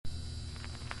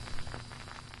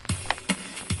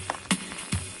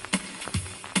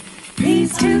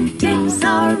These two dicks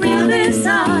are real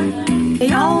bizarre.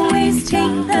 They always take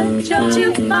the joke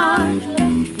too far.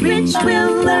 Rich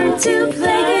will learn to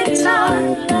play guitar,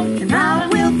 and I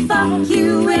will fuck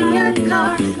you in your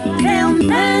car. They'll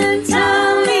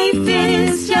mentally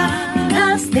fist ya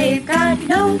because they've got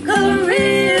no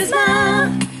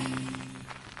charisma.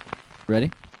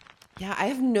 Ready? Yeah, I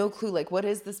have no clue. Like, what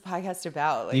is this podcast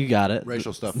about? Like, You got it.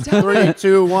 Racial stuff. 3,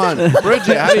 2, 1.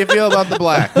 Bridget, how do you feel about the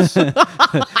blacks?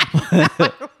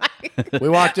 We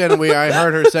walked in and I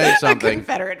heard her say something.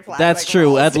 Confederate flag. That's like, true.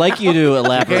 rolls. I'd like you to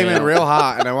elaborate. Came in real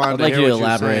hot, and I wanted I'd to like hear you to what you were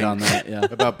elaborate saying on that. Yeah.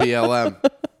 about BLM.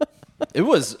 It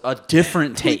was a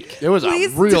different take. It was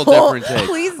Please a real don't- different take.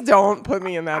 Please don't put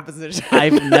me in that position.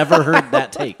 I've never heard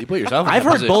that take. You put yourself in I've that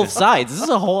heard position. both sides. This is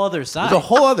a whole other side. There's a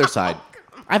whole other side.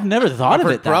 I've never thought of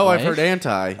it that Pro, way. I've heard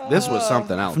anti. This was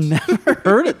something else. Never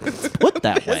heard it put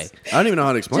that way. I don't even know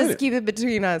how to explain Just it. keep it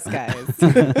between us, guys.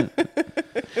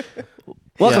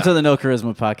 Welcome Yeah. to the No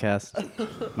Charisma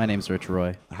Podcast. My name's Rich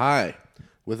Roy. Hi.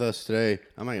 With us today,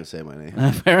 I'm not going to say my name.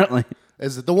 Apparently.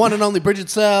 Is it the one and only Bridget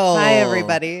Sell? Hi,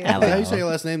 everybody. Is that how you say your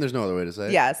last name? There's no other way to say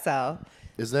it. Yeah, so.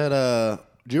 Is that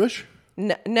Jewish?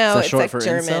 No, that it's short like for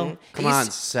German. incel? Come on,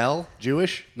 Sell?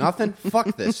 Jewish? Nothing?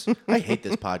 Fuck this. I hate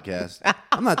this podcast.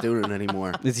 I'm not doing it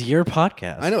anymore. It's your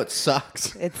podcast. I know it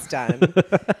sucks. It's done.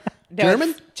 No, German?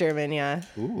 it's German, yeah.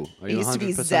 Ooh, are It you used to be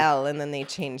 100%? Zell, and then they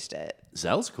changed it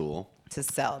Zell's cool. to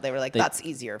Sell. They were like, that's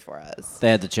easier for us. They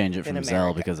had to change it In from Zelle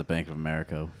America. because of Bank of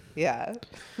America. Yeah.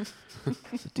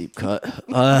 It's a deep cut.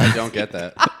 I don't get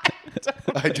that.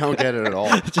 I don't get it at all.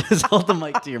 Just hold the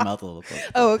mic to your mouth a little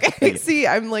bit. Oh, okay. See,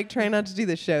 I'm like trying not to do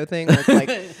the show thing. Where it's like,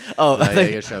 Oh, I Yeah,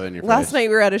 think, you shove it in your last face. night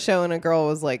we were at a show and a girl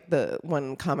was like, the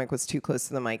one comic was too close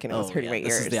to the mic and it was Oh, hurting yeah, my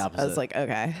this ears. is the I opposite. was like,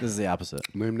 okay. this is the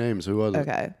opposite. Name names. Who was it?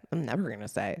 Okay. I'm never going to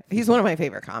say. He's one of my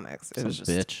favorite comics. It was just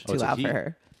bitch. too it's a loud he. for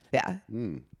her. Yeah.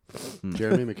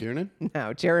 Jeremy McKiernan?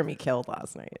 No, Jeremy killed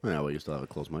last night. Yeah, well, you still have a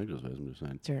close mic to his face. I'm just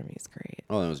saying. Jeremy's great.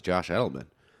 Oh, that was Josh Edelman.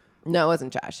 No, it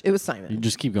wasn't Josh. It was Simon. You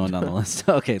just keep going down the list.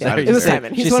 Okay, Yeah, sorry. it was She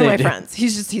Simon. He's one of my saved it. friends.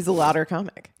 He's a louder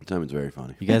comic. Simon's very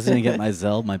funny. You guys didn't get my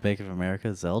Zelle, my Bank of America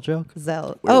Zelle joke?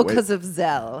 Zell. Wait, Oh, wait. because of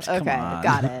Zell. Okay, on.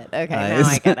 got it. Okay, Nice. now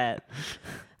I get it.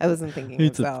 I wasn't thinking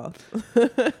of Zell.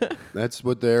 That's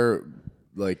what their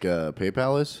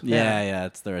PayPal is? Yeah,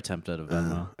 it's their attempt at a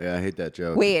Venmo. Yeah, I hate that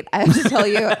joke. Wait, I have to tell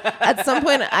you. At some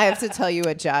point, I have to tell you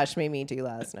what Josh made me do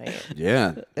last night.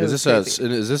 Yeah. was Is crazy.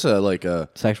 this a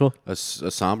Sexual?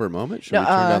 somber moment? Should No, we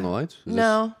turn down the lights? Is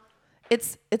No,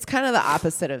 it's kind of the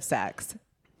opposite of sex.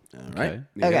 this, all right. Okay.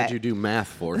 Yeah, Okay. how'd you do math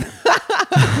for?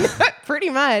 Pretty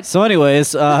much. So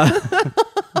anyways,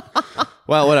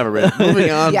 Well, whatever. Rick. Moving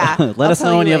on. Yeah. let I'll us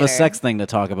tell know when you have a later. sex thing to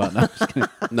talk about. No, just kidding.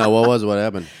 No, what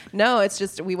happened? No, it's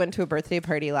just we went to a birthday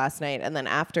party last night, and then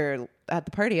after at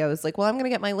the party, I was like, "Well, I'm gonna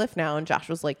get my Lyft now," and Josh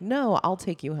was like, "No, I'll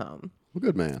take you home." Well,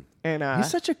 good man. And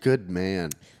He's such a good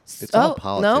man. It's all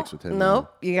politics with him. Nope.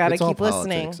 man. You gotta It's all keep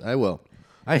listening. politics. I will.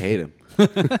 I hate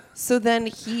him. So then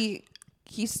he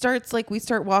starts we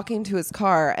start walking to his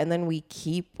car, and then we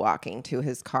keep walking to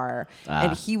his car,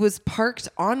 and he was parked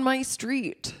on my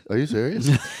street. Are you serious?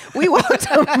 We walked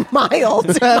a mile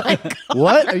to my car.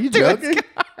 What? Are you joking?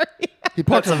 He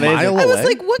parked a mile away. I was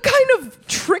like, what kind of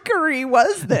trickery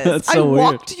was this? That's so I weird.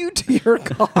 walked you to your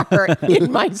car in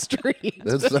my street.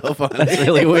 That's so funny. That's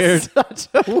really weird. Such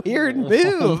a weird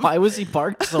move. Why was he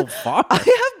parked so far? I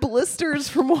have blisters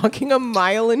from walking a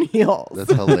mile in heels.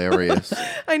 That's hilarious.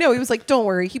 I know. He was like, don't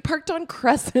worry. He parked on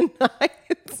Crescent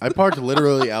Heights. I parked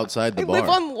literally outside the I bar. live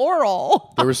on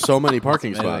Laurel. There were so many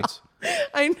parking amazing. spots.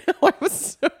 I know. I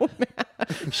was so mad.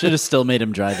 Should have still made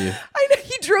him drive you. I know.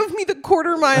 He drove me the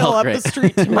quarter mile Oh, up great. the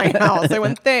street to my house. I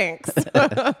went, thanks. No,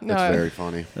 That's very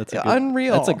funny. That's Yeah, a good,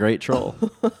 unreal. That's a great troll.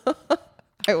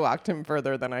 I walked him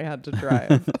further than I had to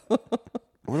drive.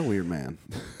 What a weird man.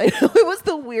 I know, it was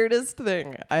the weirdest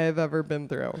thing I have ever been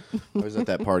through. I was at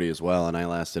that party as well, and I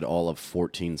lasted all of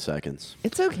 14 seconds.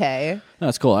 It's okay. No,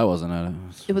 it's cool. I wasn't at it.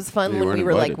 It was fun You when weren't we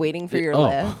were invited. waiting for your Oh.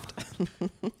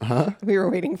 lift. We were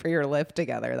waiting for your lift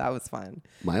together. That was fun.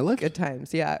 My lift? Good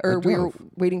times, yeah. Or we were drove.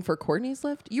 waiting for Courtney's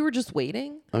lift. You were just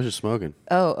waiting. I was just smoking.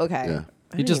 Oh, okay. Yeah.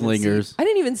 I He didn't just even see- lingers. I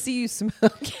didn't even see you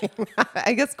smoking.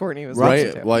 I guess Courtney was watching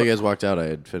Right too. while you guys walked out, I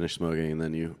had finished smoking, and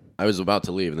then I was about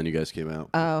to leave, and then you guys came out.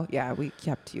 Oh, yeah. We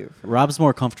kept you. Rob's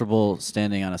more comfortable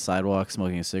standing on a sidewalk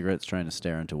smoking a cigarette, trying to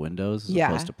stare into windows as Yeah.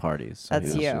 opposed to parties. So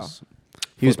That's he you. was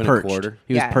he was Flipping a perched. quarter.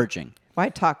 He was Yeah. perching. Why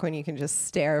talk when you can just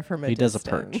stare from a He does a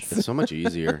distance? perch. It's so much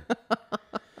easier.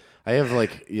 I have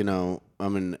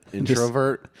I'm an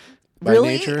introvert by Really?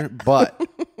 nature, but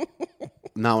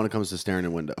not when it comes to staring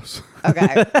at windows.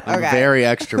 Okay. I'm very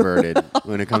extroverted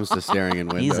when it comes to staring in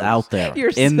windows. He's out there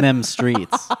You're in so- them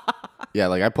streets. Yeah,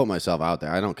 like I put myself out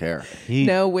there. I don't care. He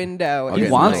No window. he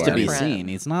is wants my to be friend. seen.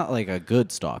 He's not like a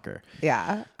good stalker.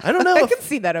 Yeah. I don't know I if- can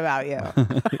see that about you.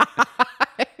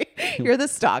 You're the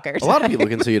stalker. A lot of people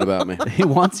can see it about me. He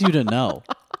wants you to know.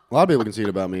 A lot of people can see it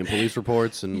about me in police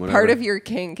reports and whatever. Part of your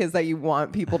kink is that you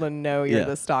want people to know you're Yeah.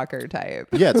 the stalker type.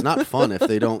 Yeah, it's not fun if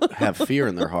they don't have fear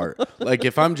in their heart. Like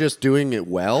if I'm just doing it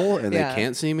well and Yeah. they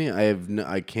can't see me,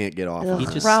 I can't get off. He Of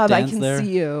it. just Rob, I stands can there. see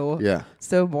you. Yeah.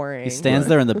 So boring. He stands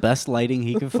there in the best lighting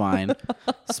he can find,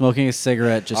 smoking a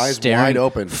cigarette, just Eyes staring, wide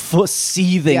open.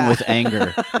 seething Yeah. with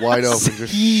anger, Wide open,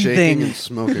 just Seething. shaking and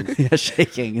smoking. yeah,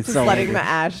 shaking. It's Just so letting angry. the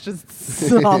ash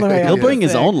just all the way He'll up bring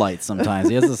his his own thing. lights sometimes.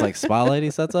 He has this like spotlight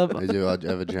he sets up. I do. I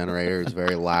have a generator. It's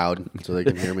very loud, so they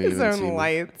can hear me. His and see own me.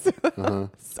 lights.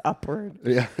 It's upward.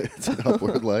 Yeah, it's an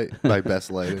upward light. My best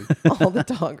lighting. All the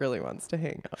dog really wants to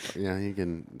hang out. Yeah, he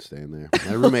can stay in there.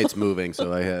 My roommate's moving,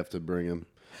 so I have to bring him.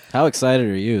 How excited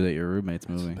are you that your roommate's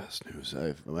moving? Best news.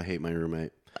 I hate my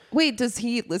roommate. Wait, does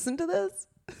he listen to this?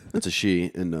 It's a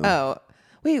she, and no. Oh,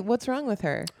 wait, what's wrong with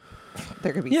her?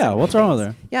 There could be. Yeah, so what's many wrong with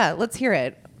things. her? Yeah, let's hear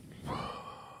it.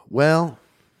 Well,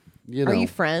 you know. Are you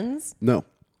friends? No.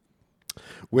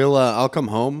 We'll. I'll come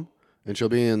home, and she'll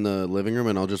be in the living room,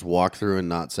 and I'll just walk through and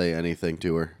not say anything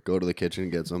to her. Go to the kitchen,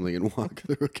 get something, and walk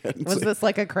through again. It's Was like- this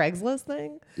like a Craigslist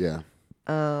thing? Yeah.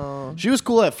 Oh, She was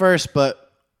cool at first,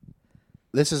 but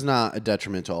this is not a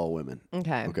detriment to all women.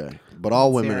 okay. Okay, but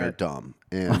all women hear are it. dumb,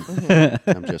 and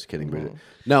I'm just kidding, Bridget.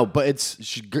 No, but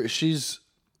she's.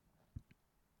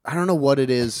 I don't know what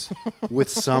it is with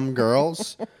some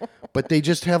girls, but they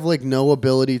just have like no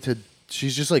ability to.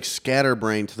 She's just like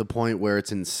scatterbrained to the point where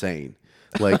it's insane.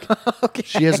 Like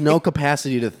she has no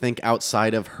capacity to think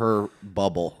outside of her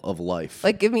bubble of life.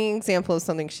 Like, give me an example of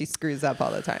something she screws up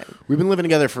all the time. We've been living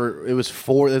together for I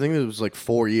think it was like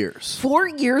 4 years. 4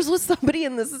 years with somebody,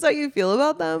 and this is how you feel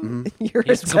about them. You're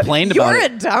He's complained about You're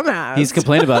it. a dumbass. He's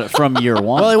complained about it from year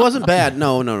one. Well, it wasn't bad.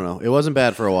 No, it wasn't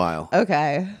bad for a while.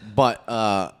 okay. But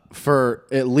for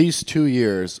at least 2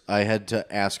 years, I had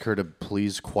to ask her to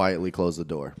please quietly close the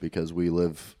door because we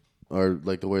live, or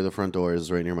like the way the front door is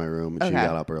right near my room, and she Okay.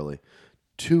 got up early.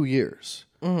 2 years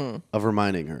of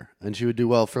reminding her, and she would do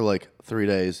well for like 3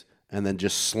 days, and then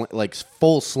just like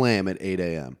full slam at 8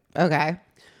 a.m. Okay.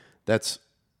 That's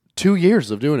 2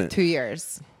 years of doing it. 2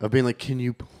 years. Of being like, can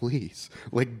you please,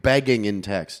 like begging in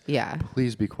text, Yeah.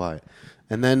 please be quiet.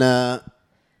 And then,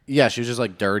 yeah, she was just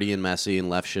like dirty and messy and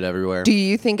left shit everywhere. Do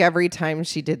you think every time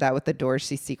she did that with the door,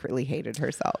 she secretly hated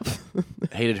herself?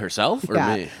 Hated herself or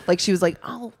yeah. me? Like she was like,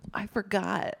 oh, I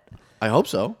forgot. I hope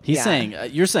so. He's Yeah. saying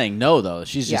you're saying no though.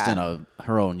 She's just Yeah. in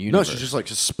her own No, universe. she's just like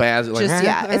just spaz. Like, Just,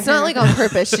 yeah. It's not like on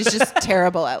purpose. She's just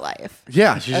terrible at life.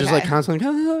 yeah, she's just like Okay. constantly.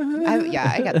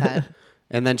 Yeah, I get that.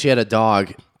 And then she had a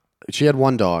dog. She had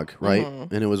one dog, right?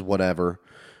 Mm-hmm. And it was whatever.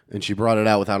 And she brought it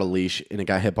out without a leash, and it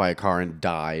got hit by a car and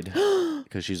died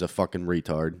because she's a fucking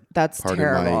retard. That's Pardon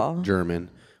terrible. my German,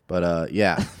 but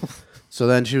yeah. So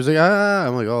then she was like, ah.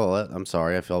 I'm like, oh, I'm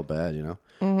sorry. I felt bad, you know.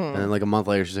 Mm-hmm. And then like a month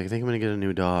later, she's like, I think I'm gonna get a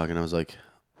new dog, and I was like,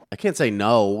 I can't say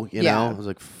no, you Yeah. know. I was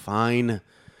like, fine.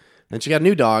 Then she got a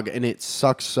new dog, and it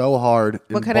sucks so hard.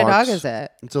 What and kind of dog barks. is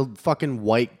it? It's a fucking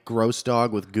white, gross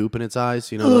dog with goop in its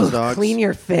eyes. You know those dogs? Clean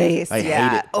your face. I yeah.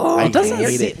 hate it. Oh, I It doesn't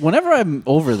hate se- it. Whenever I'm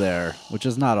over there, which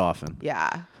is not often,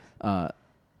 yeah.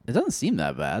 it doesn't seem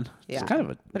that bad. Yeah. It's kind of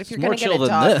But if it's you're more gonna get chill a than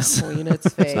dog, this. clean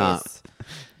its face. not.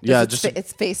 Yeah, Its just fa-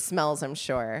 its face smells, I'm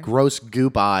sure. gross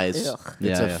goop eyes. Ugh.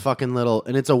 It's Yeah, a yeah. fucking little,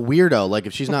 and it's a weirdo. Like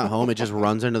if she's not home, it just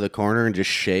runs into the corner and just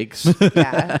shakes,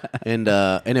 Yeah. and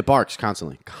it barks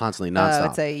constantly, nonstop.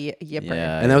 It's a yipper.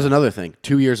 Yeah. And that was another thing.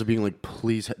 2 years of being like,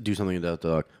 please do something to that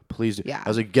dog. Please do. Yeah. I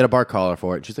was like, get a bark collar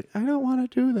for it. And she's like, I don't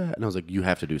want to do that. And I was like, you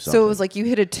have to do something. So it was like you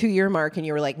hit a 2-year mark and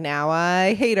you were like, now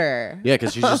I hate her. yeah,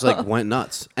 because she just like went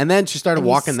nuts. And then she started And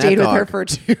you walking that stayed with dog. her for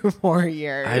 2 more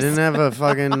years. I didn't have a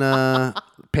fucking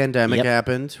pandemic Yep.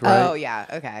 happened, right? Oh, yeah.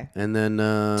 Okay. And then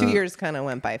 2 years kind of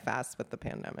went by fast with the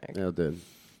pandemic. Yeah, it did.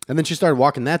 And then she started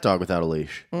walking that dog without a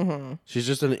leash. Mm-hmm. She's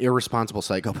just an irresponsible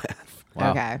psychopath.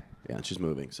 Wow. Okay. Yeah, and she's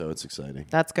moving, so it's exciting.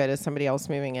 That's good. Is somebody else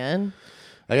moving in?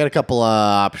 I got a couple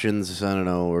options. I don't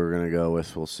know what we're gonna go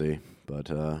with. We'll see. But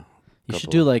You should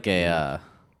do like a,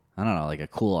 I don't know, like a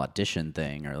cool audition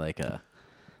thing or like a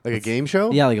game show.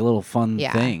 like a little fun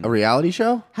Yeah. thing. A reality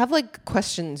show. Have like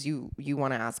questions you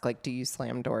want to ask, like, do you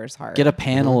slam doors hard? Get a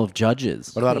panel of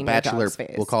judges. What about Clean a your bachelor? dog's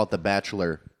face. We'll call it the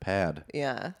bachelor pad.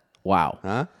 Yeah. Wow.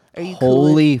 Huh? Are you cool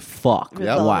Holy fuck. with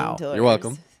Yep. balding Wow. doors? You're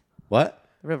welcome. What?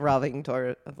 revolving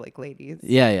door of like ladies.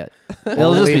 Yeah.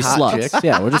 They'll just Only be hot sluts. chicks?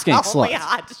 Yeah, we're just getting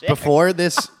sluts. Before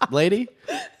this lady,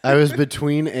 I was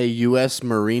between a U.S.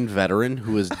 Marine veteran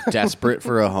who was desperate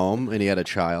for a home and he had a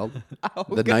child.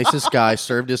 The nicest guy,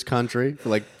 served his country for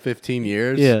like 15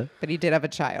 years. Yeah. But he did have a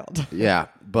child. Yeah,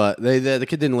 but the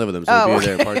kid didn't live with him, so he'd be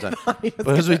there part time. But it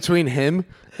was between him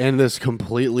and this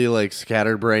completely like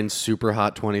scatterbrained, super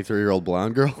hot 23-year-old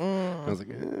blonde girl. I was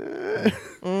like,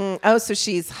 Oh, so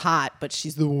she's hot, but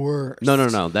she's the worst. no,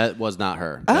 that was not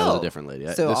her. That was Oh. a different lady.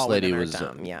 So This all lady women are was.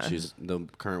 dumb, yeah. She's the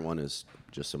current one is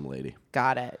just some lady.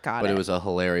 Got it. But it was a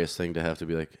hilarious thing to have to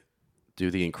be like,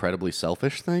 do the incredibly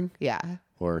selfish thing, Yeah.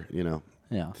 or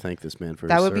Yeah. thank this man for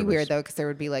That his would be service. weird though, because there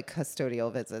would be like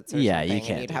custodial visits. Or Yeah, you something, can't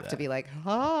And you'd do have to that. be like,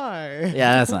 hi.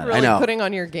 Yeah, that's not. Really I know. putting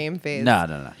on your game face.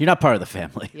 No. You're not part of the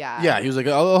family. Yeah. Yeah, he was like,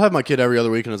 I'll have my kid every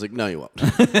other week, and I was like, no, you won't.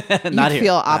 Not You here.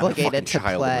 feel I have a obligated to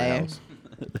fucking child in my play. house.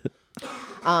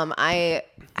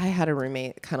 I had a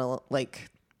roommate kind of like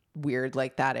weird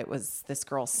like that. It was this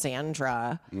girl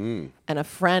Sandra and a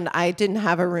friend. I didn't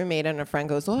have a roommate, and a friend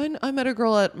goes, "Oh, I met a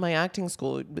girl at my acting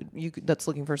school that's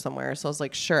looking for somewhere." So I was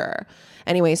like, "Sure."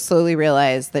 Anyway, slowly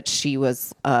realized that she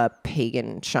was a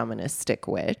pagan shamanistic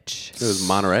witch. It was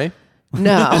Monterey.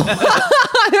 No,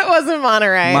 it wasn't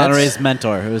Monterey. Monterey's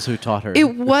mentor, who was who taught her.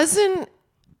 It wasn't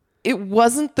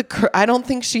I don't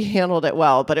think she handled it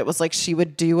well, but it was like she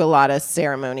would do a lot of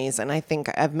ceremonies, and I think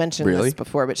I've mentioned Really? this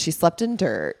before, but she slept in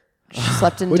dirt. She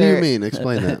slept in What do dirt. you mean?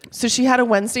 Explain that. So she had a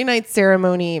Wednesday night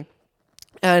ceremony,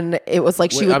 and it was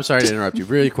like she Wait, would I'm sorry to interrupt you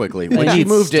really quickly. When We she need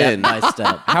moved step in, by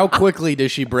step. how quickly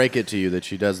does she break it to you that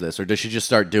she does this, or does she just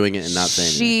start doing it and not saying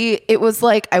anything? it was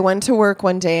like I went to work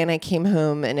one day and I came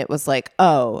home and it was like,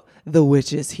 oh, the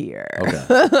witch is here.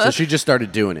 Okay. So she just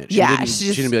started doing it. She Yeah, didn't, she she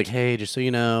didn't just- be like, hey, just so you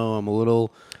know, I'm a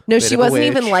little. No, bit she of a wasn't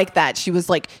even witch." like that. She was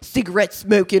like cigarette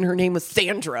smoking. Her name was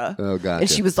Sandra. Oh, gotcha. And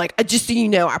she was like, just so you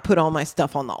know, I put all my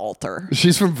stuff on the altar.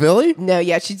 She's from Philly? No,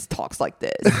 yeah, she just talks like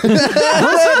this.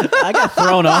 I got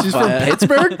thrown off. She's by from it.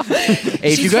 Pittsburgh?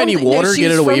 Hey, if you She's got from any the- no, water, she get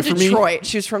was it away from from me. Detroit.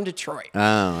 She was from Detroit. Oh,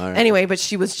 all right. Anyway, but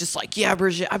she was just like, yeah,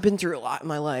 Bridget, I've been through a lot in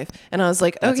my life. And I was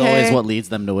like, That's okay. always what leads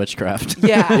them to witchcraft.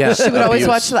 Yeah. Yeah. She would always Abuse.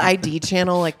 watch the ID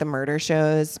channel, like the murder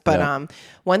shows. But Yeah.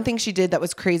 one thing she did that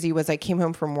was crazy was I came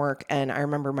home from work, and I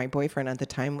remember my boyfriend at the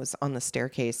time was on the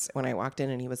staircase when I walked in,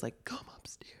 and he was like, come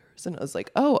upstairs. And I was like,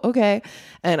 oh, okay.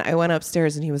 And I went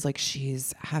upstairs, and he was like,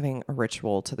 she's having a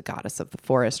ritual to the goddess of the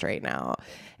forest right now,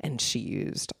 and she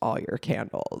used all your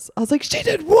candles. I was like, she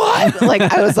did what? Like,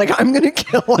 I was like, I'm going to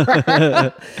kill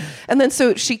her. And then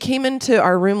so she came into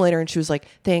our room later, and she was like,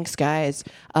 thanks, guys.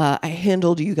 I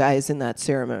handled you guys in that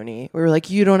ceremony. We were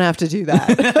like, you don't have to do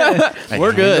that.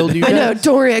 We're good. I know,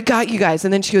 don't worry, I got you guys.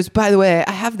 And then she goes, by the way,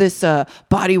 I have this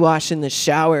body wash in the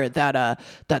shower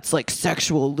that's like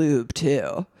sexual lube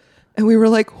too. And we were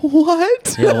like,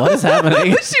 what? Yeah, what is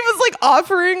happening? She was like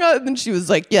offering, and she was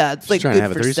like, yeah, it's like trying good to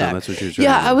have a for threesome. sex. That's what she was trying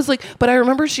Yeah, to do. I was like, but I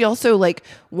remember she also like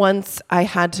once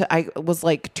I was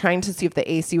like trying to see if the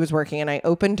AC was working, and I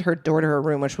opened her door to her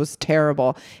room, which was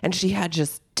terrible, and she had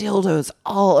just dildos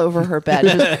all over her bed,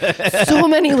 just so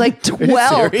many, like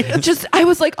 12. Just I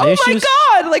was like, oh Maybe she my was-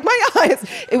 god, like my eyes.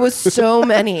 It was so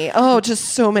many. Oh, just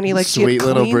so many. Like she Sweet had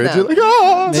little cleaned Bridget. them. Like,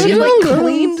 oh, She had no, like no.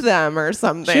 cleaned them or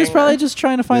something. She was probably just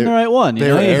trying to find the right one. You they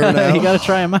know, were you airing gotta, out. you gotta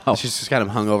try them out. She's just got him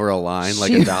hung over a line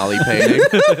like She- a dolly painting.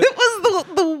 It was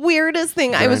the weirdest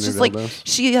thing. I was Grinder just like, dildos.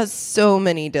 she has so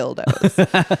many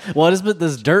dildos. What is with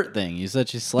this dirt thing? You said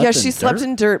she slept. Yeah, in she slept dirt?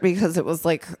 in dirt because it was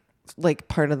like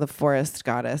part of the forest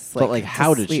goddess. But like, to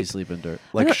how did she sleep in dirt?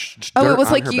 Like Oh, dirt it was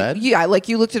on like her you, bed? yeah, like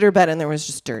you looked at her bed and there was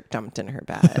just dirt dumped in her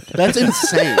bed. That's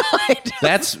insane.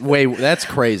 That's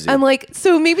crazy. I'm like,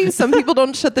 so maybe some people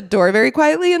don't shut the door very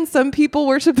quietly, and some people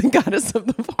worship the goddess of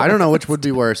the forest. I don't know which would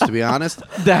be worse, to be honest.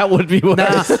 That would be worse.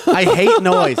 Nah, I hate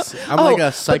noise. I'm like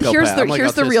a psychopath. But here's the I'm like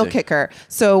here's the real autistic. kicker.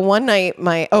 So one night,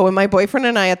 my boyfriend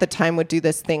and I at the time would do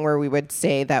this thing where we would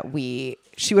say that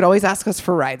she would always ask us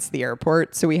for rides to the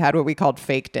airport. So we had what we called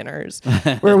fake dinners,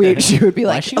 where she would be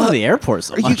Why like, she go to the airport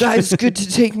so "Are you much? guys good to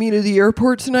take me to the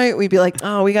airport tonight?" We'd be like,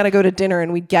 "Oh, we got to go to dinner,"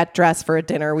 and we'd get dressed for a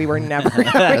dinner. We were never.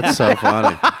 That's so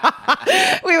funny.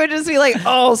 We would just be like,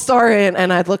 "Oh, sorry,"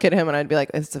 and I'd look at him and I'd be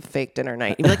like, "It's a fake dinner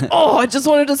night." He'd be like, "Oh, I just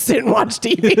wanted to sit and watch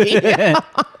TV."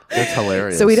 That's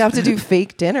hilarious. So we'd have to do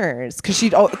fake dinners because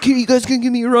she'd, you guys can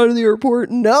give me a ride to the airport?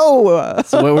 No.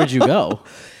 So where would you go?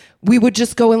 We would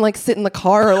just go and like sit in the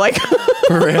car, like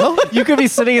For real? You could be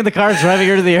sitting in the car driving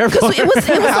her to the airport. it was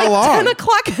How like long? 10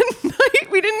 o'clock at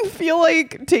night. We didn't feel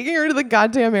like taking her to the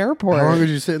goddamn airport. How long did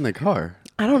you sit in the car?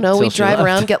 I don't know. Till We she drive left.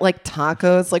 around, get like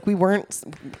tacos. Like we weren't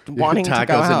wanting to go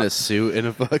Tacos in out. a suit and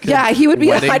a fucking Yeah, he would be.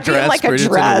 wedding I'd be in dress, like a Bridget's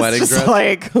in dress, wedding just dress.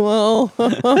 like, well,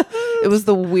 it was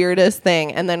the weirdest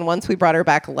thing. And then once we brought her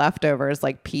back leftovers,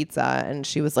 like pizza, and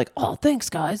she was like, "Oh, thanks,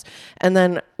 guys." And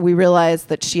then we realized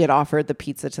that she had offered the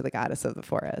pizza to the goddess of the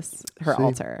forest, her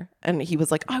altar, and he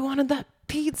was like, "I wanted that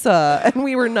pizza," and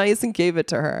we were nice and gave it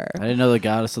to her. I didn't know the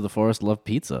goddess of the forest loved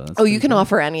pizza. That's Oh, you can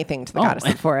offer anything to the goddess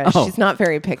of the forest. Oh. She's not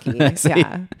very picky.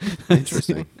 Yeah.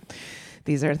 Interesting.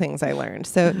 These are things I learned.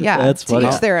 So yeah, That's to funny.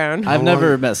 each their own. I've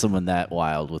never met someone that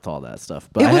wild with all that stuff.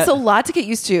 But It I was had- a lot to get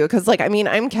used to because, like, I mean,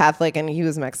 I'm Catholic and he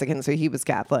was Mexican, so he was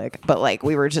Catholic. But like,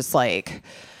 we were just like,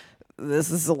 this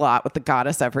is a lot with the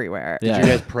goddess everywhere. Yeah. Did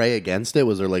you guys pray against it?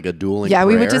 Was there like a dueling? Yeah,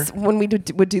 we would prayer? just when we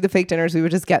would do the fake dinners, we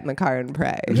would just get in the car and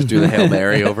pray. just do the Hail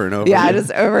Mary over and over. Yeah,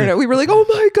 just over and over. We were like, oh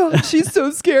my god, she's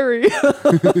so scary.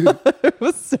 It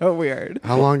was so weird.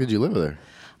 How long did you live with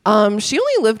her? She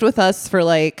only lived with us for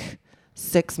like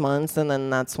 6 months, and then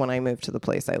that's when I moved to the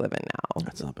place I live in now.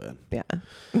 That's not bad. Yeah.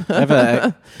 I have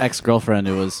an ex-girlfriend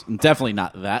who was definitely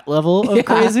not that level of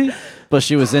crazy, but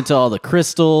she was into all the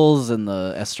crystals and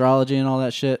the astrology and all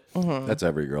that shit. That's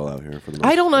every girl out here for the most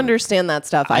I don't understand that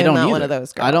stuff. I I'm don't not either. one of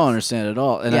those girls. I don't understand it at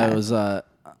all. And I Yeah.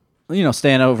 was,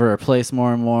 staying over her place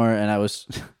more and more, and I was.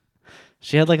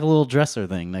 She had like a little dresser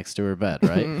thing next to her bed,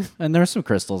 right? And there were some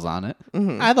crystals on it.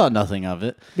 I thought nothing of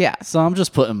it. Yeah. So I'm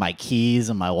just putting my keys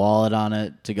and my wallet on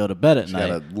it to go to bed at Got night.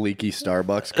 a leaky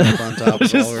Starbucks cup on top of all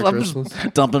Just, her I'm crystals.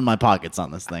 just dumping my pockets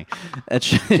on this thing. And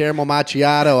she- Caramel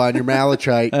macchiato on your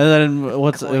malachite. And then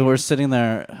we're sitting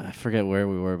there. I forget where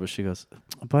we were, but she goes,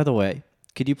 "By the way,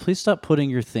 could you please stop putting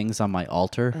your things on my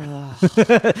altar?"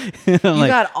 You like,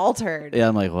 got altered. yeah,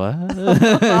 I'm like, what?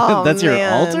 Oh, That's your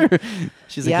man. altar?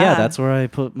 She's like, Yeah. yeah, that's where I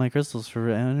put my crystals for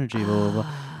energy. Blah blah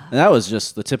blah. And that was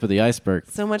just the tip of the iceberg.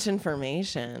 So much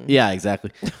information. Yeah,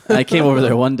 exactly. And I came over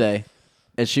there one day,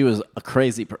 and she was a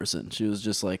crazy person. She was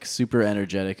just like super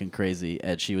energetic and crazy,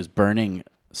 and she was burning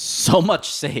so much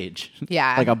sage.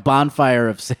 Yeah. Like a bonfire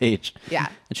of sage. Yeah.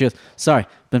 And she goes, "Sorry,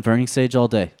 been burning sage all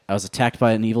day. I was attacked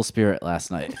by an evil spirit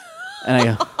last night." And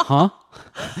I go, "Huh?"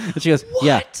 And she goes,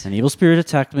 "Yeah, an evil spirit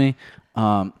attacked me.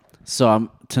 So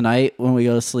tonight when we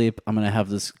go to sleep, I'm gonna have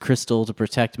this crystal to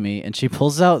protect me." And she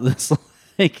pulls out this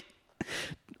like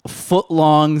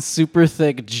foot-long, super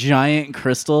thick, giant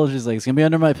crystal. She's like, "It's gonna be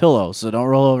under my pillow, so don't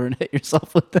roll over and hit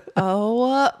yourself with it."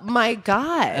 Oh my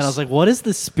gosh. And I was like, "What is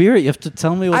the spirit? You have to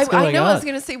tell me what's going I know. on." I was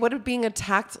gonna say, what if being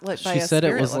attacked like by She a said it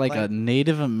spirit was look like a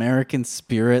Native American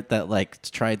spirit that like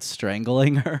tried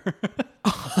strangling her.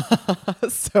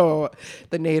 So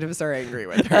the natives are angry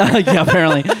with her. Yeah,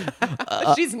 apparently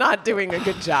She's not doing a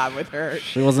good job with her.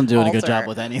 she wasn't doing a good altar. job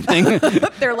with anything.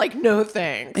 They're like, no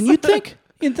thanks. And you'd think,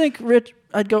 Rich,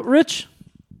 I'd go, "Rich,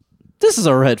 this is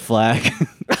a red flag."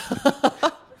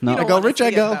 No, don't I go, wanna Rich, see I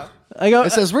it, go. though. I go,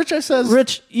 It says, Rich, I says,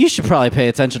 "Rich, you should probably pay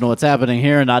attention to what's happening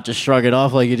here and not just shrug it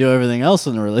off like you do everything else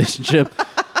in the relationship."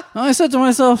 And I said to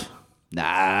myself,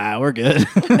 "Nah, we're good."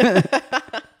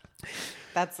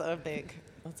 That's a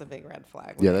big red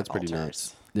flag. Yeah, that's pretty altars.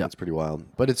 nuts. Yeah. That's pretty wild.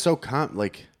 But it's so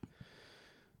like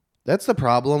that's the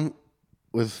problem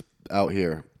with out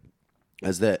here,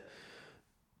 is that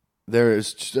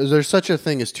there's such a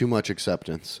thing as too much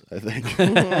acceptance, I think,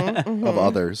 of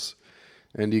others.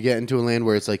 And you get into a land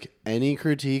where it's like any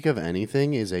critique of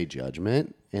anything is a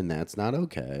judgment, and that's not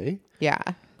okay. Yeah.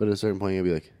 But at a certain point, you'll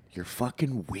be like, "You're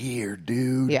fucking weird,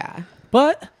 dude." Yeah.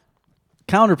 But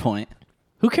counterpoint,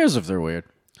 who cares if they're weird?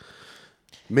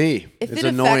 Me. If it's it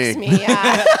annoying. affects me,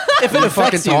 yeah. If it fucking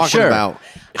affects you, talking sure. about.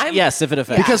 Yes, if it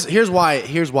affects. Because here's why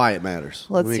it matters.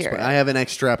 Let's Let me hear explain. it. I have an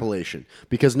extrapolation.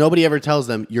 Because nobody ever tells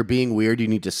them you're being weird, you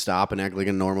need to stop and act like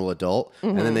a normal adult.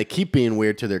 And then they keep being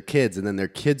weird to their kids, and then their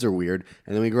kids are weird.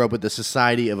 And then we grow up with the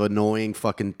society of annoying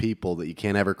fucking people that you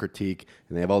can't ever critique.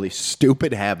 And they have all these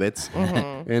stupid habits.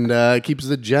 And it keeps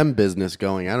the gem business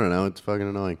going. I don't know. It's fucking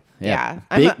annoying. Yeah.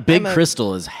 Big I'm a-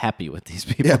 Crystal is happy with these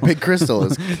people. Yeah, Big Crystal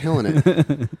is killing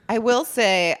it. I will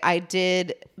say I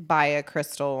did buy a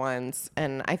crystal once,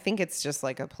 and I think it's just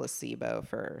like a placebo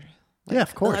for. Like, Yeah,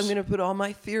 of course. I'm gonna put all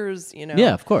my fears, you know.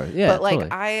 Yeah, of course. Yeah, but like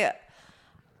totally.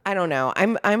 I don't know.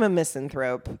 I'm a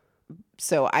misanthrope,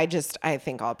 so I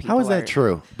think all people. How is that are-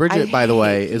 true? Bridget, by the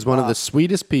way, is one of the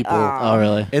sweetest people Oh,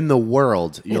 really? in the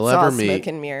world you'll It's all ever meet. smoke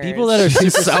and mirrors. People that are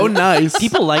She's super so nice.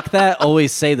 people like that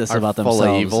always say this Are about full of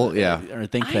themselves. evil, yeah. Or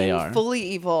think they I'm are. fully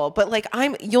evil, but like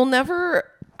I'm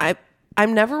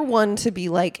never one to be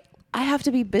like, I have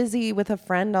to be busy with a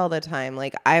friend all the time.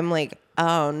 Like I'm like,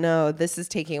 oh no, this is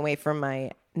taking away from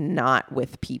my not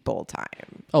with people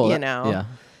time. Oh, you that- know? yeah.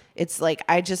 It's like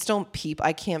I just don't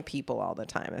I can't people all the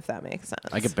time, if that makes sense.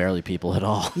 I could barely people at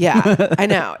all. Yeah, I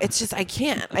know. It's just I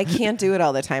can't do it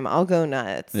all the time. I'll go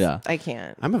nuts. Yeah. I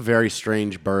can't. I'm a very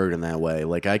strange bird in that way.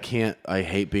 Like I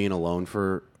hate being alone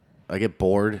I get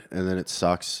bored and then it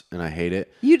sucks and I hate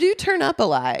it. You do turn up a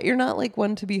lot. You're not like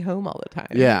one to be home all the time.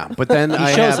 Yeah, but then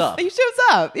I shows have up. He shows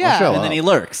up. Yeah. show And then he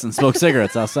lurks and smokes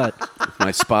cigarettes outside.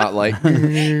 my spotlight.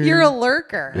 You're a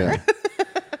lurker.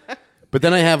 Yeah. But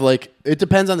then I have like, it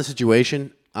depends on the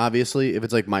situation, obviously. If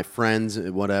it's like my friends,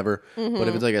 whatever. But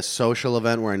if it's like a social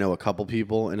event where I know a couple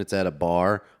people and it's at a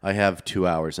bar, I have 2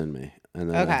 hours in me. And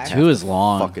then Okay. I have 2 is to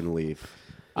long. fucking leave.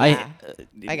 I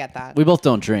get that. We both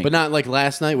don't drink. But not like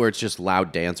last night where it's just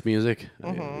loud dance music.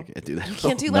 I can't do that.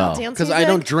 Can't do loud No. dance Because I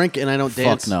don't drink and I don't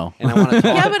dance. no. And I want to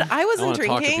talk. Yeah, but I wasn't wanna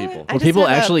talk to drinking. people. I Were just people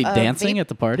had actually a dancing vape at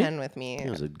the party? pen with me. It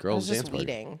was a I girls' was just dance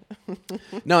party.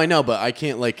 weeding. No, I know, but I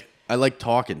can't like. I like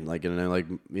talking, like, and I like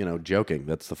joking.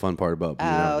 That's the fun part about being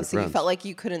out Oh, with so you friends. felt like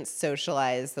you couldn't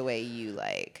socialize the way you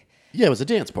like. Yeah, it was a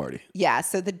dance party. Yeah,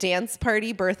 so the dance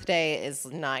party birthday is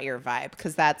not your vibe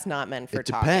because that's not meant for It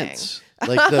talking. depends.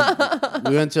 Like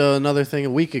we went to another thing a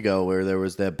week ago where there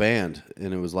was that band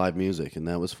and it was live music and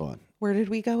that was fun. Where did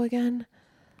we go again?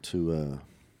 To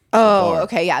Oh, bar.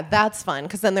 okay, yeah, that's fun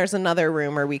because then there's another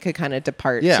room where we could kind of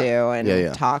depart Yeah. to and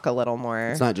Yeah. talk a little more.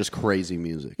 it's not just crazy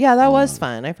music. Yeah, that was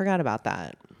fun. I forgot about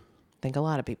that. I think a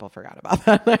lot of people forgot about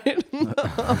that night.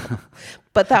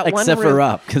 But that one Except for room,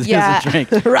 Rob, because he yeah, doesn't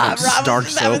drink. Rob, stark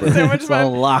that was sober. so much It's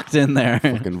all fun. locked in there.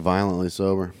 Fucking violently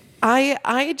sober.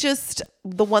 I just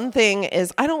the one thing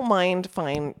is I don't mind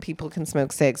fine people can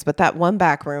smoke cigs, but that one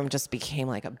back room just became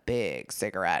like a big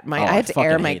cigarette. I I had to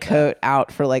air fucking my hate that. coat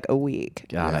out for like a week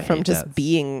God, I from hate just that.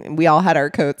 being. We all had our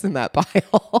coats in that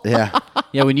pile. Yeah.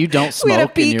 Yeah, when you don't We had a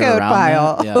smoke and you're peacoat around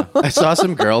pile. them, yeah. I saw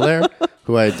some girl there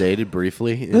who I dated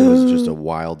briefly. And it was just a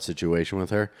wild situation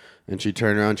with her. And she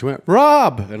turned around and she went,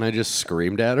 "Rob!" And I just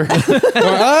screamed at her.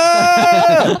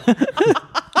 "Ah!"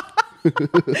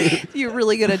 You're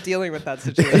really good at dealing with that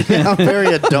situation. I'm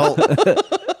very adult. I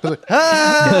was like,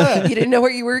 "Ah!" You didn't know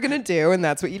what you were gonna do, and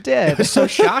that's what you did. It's so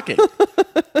shocking.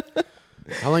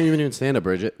 How long have you been doing stand-up,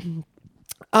 Bridget?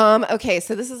 Okay,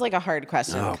 so this is like a hard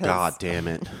question. Oh, 'cause- God damn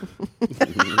it.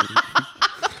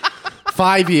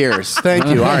 5 years. Thank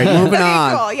you. All right, moving Okay,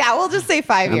 on. cool. Yeah, we'll just say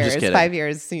 5 I'm just years. kidding. 5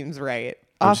 years seems right.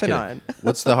 I'm Off just and kidding. on.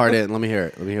 What's the hard end? Let me hear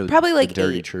it. Let me hear Probably like the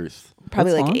dirty 8. truth.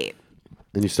 Probably That's like long. 8.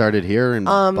 And you started here in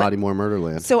Bodymore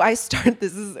Murderland. So I start.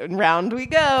 This is round we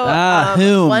go.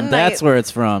 Whom? One That's night- where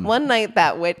it's from. One night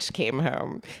that witch came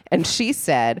home and she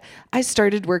said, I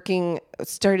started taking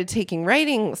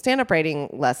stand-up writing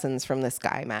lessons from this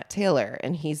guy, Matt Taylor,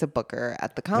 and he's a booker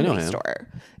at the comedy him. store.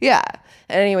 Yeah.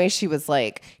 And anyway, she was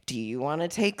like, do you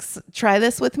want to try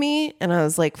this with me? And I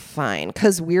was like, fine.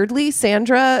 Because weirdly,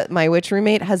 Sandra, my witch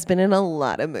roommate, has been in a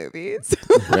lot of movies.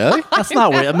 Really? That's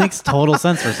not weird. It makes total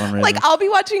sense for some reason. Like, I'll be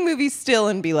watching movies still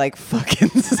and be like, fucking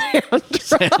Sandra.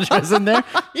 Sandra's in there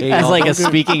as like a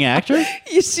speaking actor.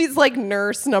 She's like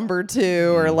nurse number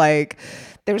 2 or like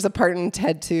there's a part in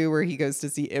Ted 2 where he goes to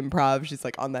see improv. She's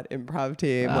like on that improv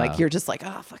team. Like you're just like,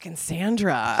 oh, fucking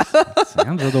Sandra.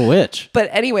 Sandra the witch. But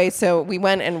anyway, so we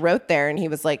went and wrote there and he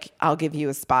was like, I'll give you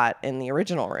a spot in the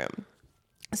original room.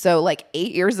 So like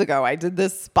 8 years ago, I did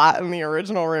this spot in the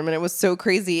original room and it was so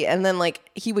crazy. And then like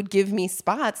he would give me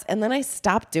spots and then I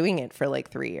stopped doing it for like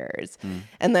 3 years.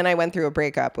 And then I went through a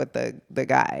breakup with the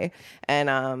guy.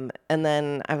 And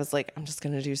then I was like, I'm just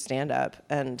going to do stand up.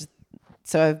 And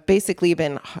so I've basically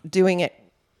been doing it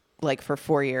like for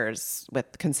 4 years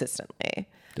with consistently.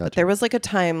 But Gotcha. there was like a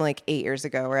time like 8 years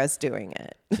ago where I was doing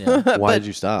it. Why did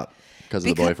you stop? Because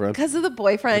of the boyfriend? Because of the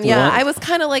boyfriend, yeah. What? I was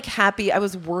kind of like happy. I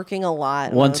was working a lot.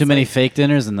 and I One was too many like, fake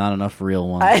dinners and not enough real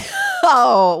ones.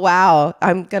 oh, wow.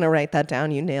 I'm going to write that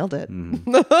down. You nailed it.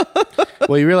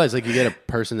 Well, you realize like you get a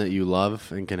person that you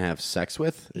love and can have sex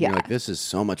with. And Yeah. You're like, this is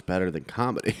so much better than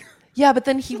comedy. Yeah, but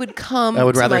then he would come. I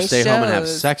would to rather my stay home and have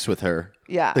shows. sex with her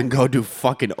Yeah. than go do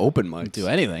fucking open mics. Do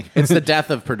anything. It's the death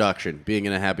of production, being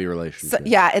in a happy relationship. So,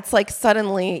 yeah, it's like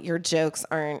suddenly your jokes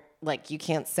aren't like you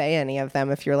can't say any of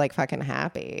them if you're like fucking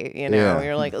happy. You know, Yeah.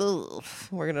 you're like, ugh,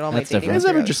 we're gonna all my That's dating. You guys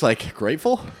ever materials. just like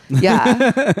grateful?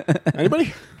 Yeah,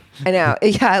 Anybody? I know.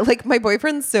 Yeah, like my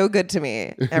boyfriend's so good to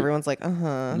me. Everyone's like,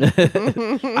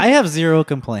 I have zero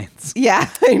complaints. yeah,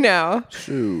 I know.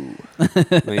 Ooh.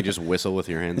 Then you just whistle with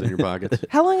your hands in your pockets.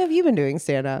 How long have you been doing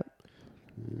stand up?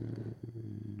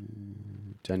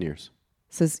 10 years.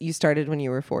 So you started when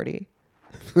you were 40.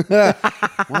 What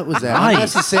was that? Nice.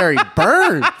 Unnecessary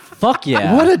burn. Fuck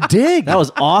yeah. What a dig. That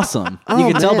was awesome. You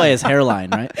can tell by his hairline,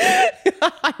 right?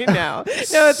 I know. No,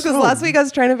 it's because last week I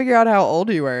was trying to figure out how old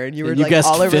you were, and you were You like guessed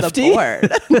all over 50? the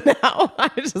board. No, I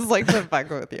just like to fuck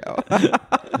with you.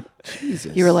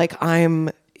 Jesus. You were like, I'm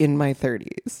in my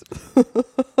 30s.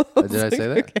 Did I say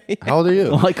that? How old are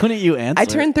you? Why couldn't you answer? I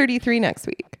turn 33 next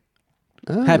week.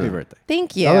 Happy birthday.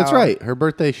 Thank you. Oh, that's right. Her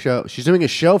birthday show. She's doing a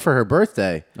show for her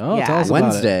birthday. Oh, Yeah. tell us about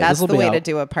Wednesday. it. That's This'll the be way to out.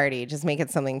 do a party. Just make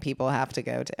it something people have to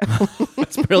go to.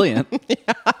 It's brilliant.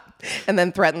 And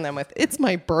then threaten them with, it's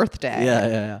my birthday.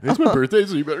 Yeah. It's my birthday,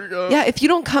 so you better go. Yeah, if you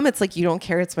don't come, it's like you don't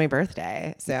care it's my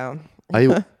birthday. So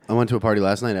I went to a party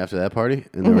last night after that party,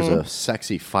 and there was a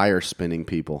sexy fire spinning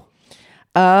people.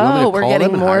 want me to we're call getting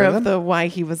them and more hire of them? the why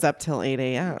he was up till 8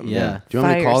 a.m. Yeah. Do you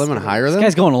want me to call them and hire This them?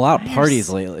 guy's going to a lot of parties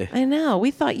lately. I know.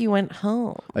 We thought you went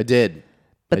home. I did.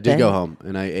 But I did go then- home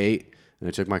and I ate and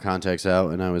I took my contacts out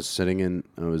and I was I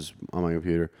was on my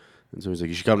computer and so he's like,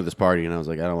 you should come to this party, and I was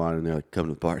like, I don't want it. And they're like, come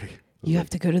to the party. You have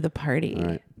to go to the party. All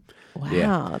right. Wow.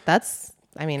 Yeah. That's,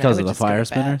 I mean, I Because would of the just go fire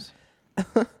to bed.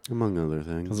 spinners? Among other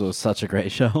things. Because it was such a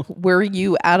great show. Were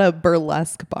you at a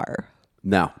burlesque bar?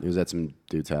 No, it was at some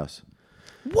dude's house.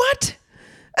 What?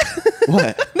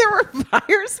 What? There were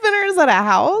fire spinners at a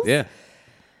house? Yeah.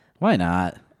 Why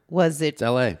not? Was it It's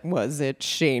LA. Was it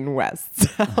Shane West's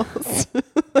house?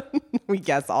 We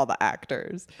guess all the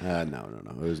actors. No.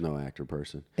 It was no actor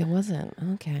person. It wasn't.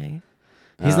 Okay.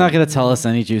 He's not going to tell us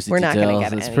any juicy We're not going details. to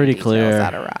get It's any pretty details clear.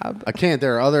 out of Rob. I can't.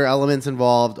 There are other elements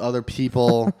involved, other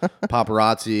people,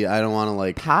 paparazzi. I don't want to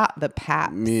like The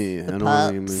Paps. me. I The don't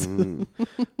want pups. to.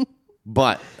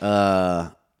 But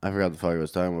I forgot the fuck I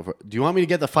was talking about. Do you want me to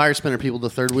get the fire spinner people to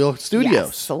Third Wheel Studios?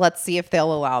 Yes. So let's see if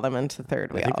they'll allow them into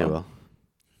Third Wheel. I think they will.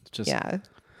 Just, Yeah.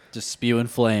 just spewing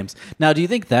flames. Now, do you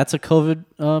think that's a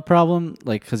COVID problem?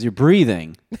 Like, because you're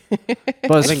breathing, but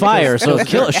it's fire, so it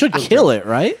should kill it,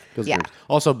 right? Yeah.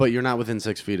 Also, but you're not within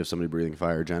 6 feet of somebody breathing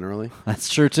fire generally. That's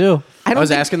true too. I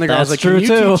was asking the girl, I was like, That's can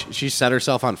true, you too. teach? She set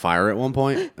herself on fire at one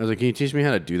point. I was like, can you teach me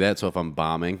how to do that? So if I'm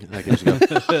bombing, I can just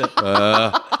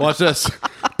go, watch this.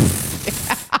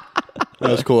 That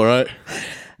was cool, right?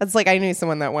 It's like I knew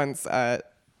someone that once,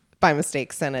 by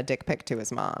mistake, sent a dick pic to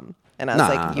his mom. And I was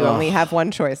Nah. like, you only have one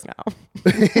choice now.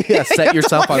 Yeah, set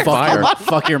yourself on fire.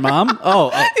 Fuck your mom. Oh,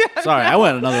 sorry, I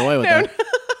went another way with that.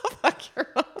 Fuck your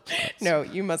mom. No,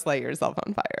 you must light yourself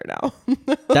on fire now.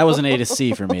 That was an A to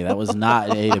C for me. That was not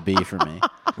an A to B for me.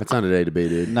 That sounded A to B,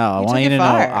 dude. No, I You want took you it to know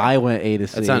far. I went A to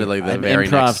C. That sounded like the I'm very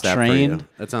improv next step trained. for you.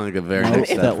 That sounded like the very Nope, next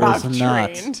step. that for you. was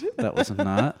not. trained. That was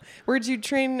not. Where'd you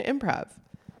train improv?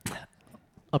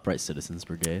 Upright Citizens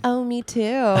Brigade. Oh, me too.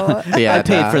 Yeah, I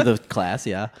paid for the class.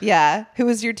 Yeah. Yeah. Who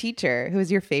was your teacher? Who was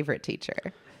your favorite teacher?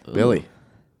 Billy.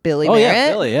 Billy Oh Merritt? yeah,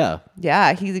 Billy. Yeah.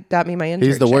 Yeah, he got me my internship.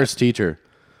 He's the worst teacher,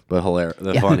 but hilarious.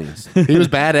 The funniest. He was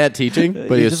bad at teaching,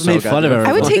 but he was just so made fun of goddamn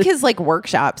I would everyone. take his like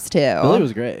workshops too. Billy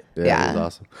was great. Yeah, Yeah. it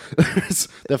was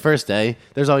awesome. The first day,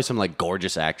 there's always some like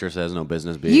gorgeous actress that has no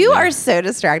business being. You there. are so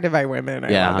distracted by women.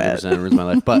 I Yeah, love 100%. it. It ruins my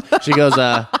life. But she goes,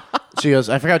 I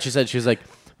forgot what she said. She was like,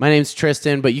 my name's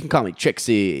Tristan, but you can call me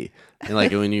Trixie. And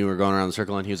like when you were going around the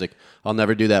circle, and he was like, I'll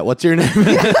never do that. What's your name?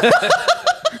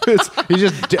 He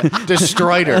just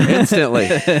destroyed her instantly.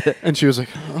 And she was like,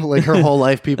 oh, like her whole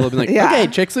life, people have been like, Yeah. okay,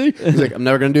 Trixie. He's like, I'm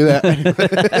never going to do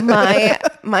that.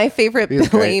 My favorite was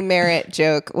Billy great. Merritt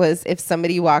joke was if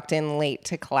somebody walked in late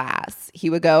to class, he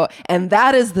would go, and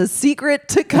that is the secret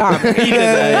to comedy. He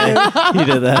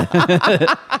did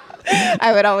that.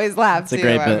 I would always laugh too. a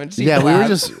great bit. when she'd Yeah, we were laugh.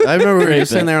 just, I remember we were just bit.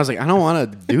 sitting there. I was like, I don't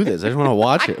want to do this. I just want to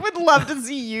watch I it. would love to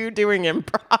see you doing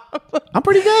improv. I'm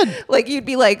pretty good. Like you'd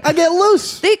be like, I get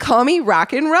loose. they call me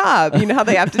Rockin' Rob. You know how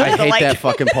they have to do I the hate like. that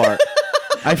fucking part.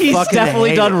 I He's fucking definitely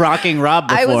hate done it. Rocking Rob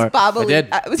before. I was bobbly.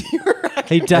 I did. You were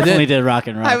He Rockin' definitely did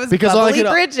Rocking Rob. I was Because all I bubbly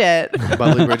could- Bridget.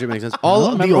 Bubbly Bridget makes sense. I don't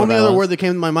The remember what only that other was. word that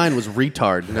came to my mind was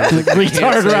retard. And I was like,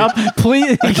 retard Rob.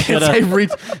 Please. I can't say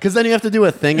because then you have to do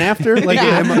a thing after. Like,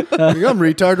 Yeah. I'm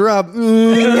retard Rob.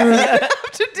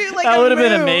 to do like That a would have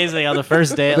been move. amazing on the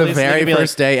first day. At The least. very They'd be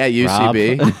first day at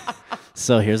UCB. Rob.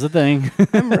 So here's the thing.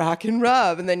 I'm Rockin'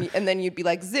 Rob, and then you'd be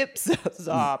like zip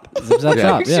zop. Zip, zap, Yeah.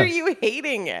 zop, Picture yeah. you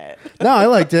hating it. No, I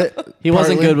liked it. He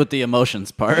wasn't Partly. good with the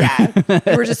emotions part. Yeah,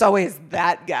 we're just always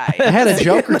that guy. I had a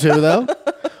joke or two though,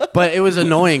 but it was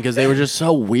annoying because they were just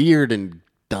so weird and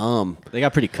dumb. They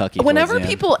got pretty cucky. towards Whenever the end.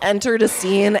 people entered a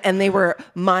scene and they were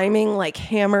miming, like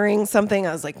hammering something,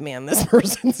 I was like, man, this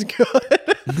person's good.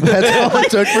 That's all it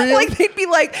took for you. Like they'd be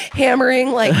like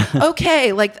hammering, like,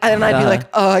 okay, like, and I'd be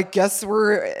like, I guess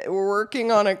we're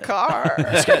working on a car.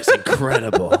 This guy's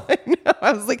incredible.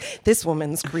 I was like, this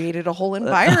woman's created a whole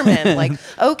environment. Like,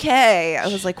 okay. I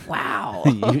was like, wow.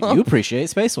 You appreciate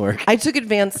space work. I took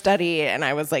advanced study and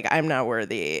I was like, I'm not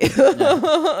worthy.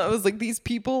 I was like, these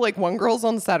people, like one girl's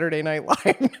on Saturday Night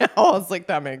Live now. I was like,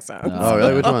 that makes sense. Oh,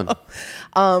 really? Which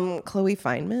one? Chloe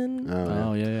Feynman.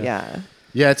 Oh yeah. Yeah.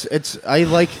 Yeah, it's. I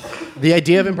like the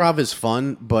idea of improv is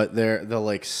fun, but the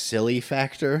like silly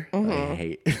factor I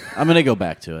hate. I'm gonna go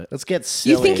back to it. Let's get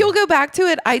silly. You think you'll go back to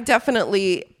it? I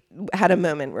definitely had a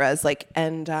moment where I was like,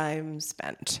 and I'm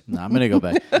spent. No, I'm gonna go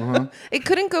back. It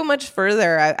couldn't go much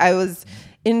further. I was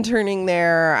interning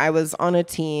there. I was on a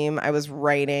team. I was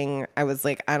writing. I was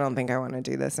like, I don't think I want to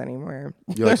do this anymore.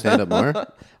 You like stand up more?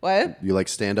 What? You like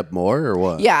stand up more or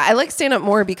what? Yeah, I like stand up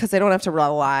more because I don't have to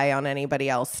rely on anybody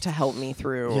else to help me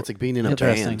through. Yeah, it's like being in a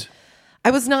Interesting. band. I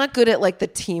was not good at like the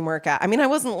teamwork. I mean, I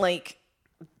wasn't like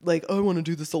I want to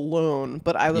do this alone,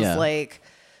 but I was Yeah. like,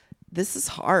 this is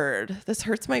hard. This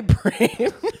hurts my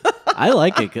brain. I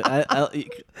like it. 'Cause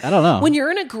I don't know. When you're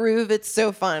in a groove, it's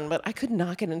so fun, but I could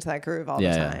not get into that groove all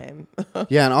Yeah, the yeah. time.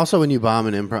 Yeah, and also when you bomb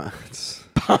in improv,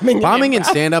 Bombing in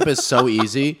stand up is so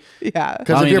easy. Yeah. Because if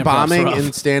Bombing you're in improv's bombing rough.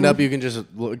 in stand up, you can just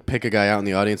pick a guy out in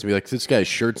the audience and be like, this guy's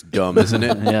shirt's dumb, isn't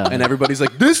it? Yeah. And everybody's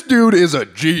like, this dude is a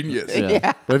genius.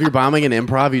 Yeah. But if you're bombing in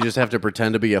improv, you just have to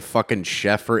pretend to be a fucking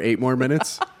chef for 8 more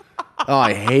minutes. Oh,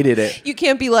 I hated it. You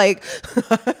can't be like,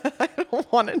 I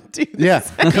don't want to do this.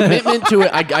 Yeah, commitment to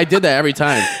it. I did that every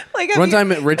time. Like, have One you-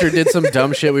 time, Richard did some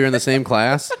dumb shit. We were in the same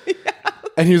class,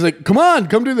 and he was like, "Come on,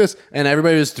 come do this." And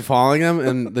everybody was following him,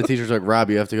 and the teacher's like,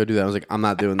 "Rob, you have to go do that." I was like, "I'm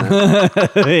not doing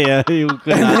that." yeah, you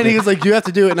could And not. then he was like, "You have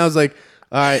to do it," and I was like,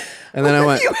 "All right." And then I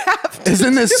went, You have to.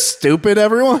 "Isn't this stupid,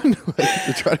 everyone?" Like,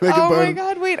 to try to make Oh a burn. my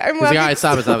God, wait. I'm He's like, laughing. "All right,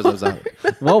 stop it, stop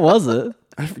it." What was it?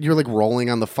 You're like rolling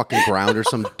on the fucking ground or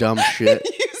some dumb shit.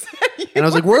 You said you And I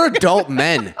was like, we're adult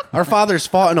men. Our fathers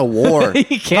fought in a war. You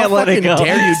can't How let it fucking go.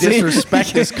 dare you See?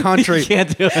 disrespect this country? You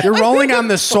can't do it. You're rolling on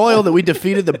the soil that we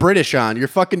defeated the British on. You're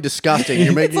fucking disgusting.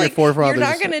 You're making It's your forefathers. you're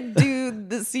not going to do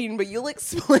the scene, but you'll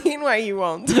explain why you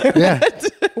won't do Yeah.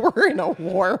 it. We're in a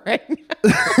war right now.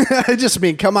 I just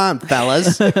mean, come on,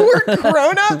 fellas. We're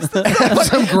grown-ups. Have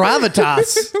some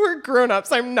gravitas. We're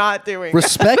grown-ups. I'm not doing that.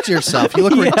 Respect yourself. You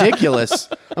look ridiculous.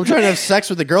 I'm trying to have sex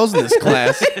with the girls in this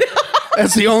class.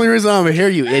 That's the only reason I'm here,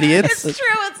 you idiots. It's true.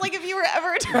 It's like if you were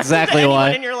ever attracted Exactly to anyone why.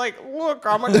 and you're like, look,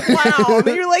 I'm a clown.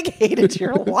 And you like hated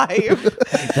your life.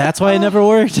 That's why it never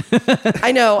worked.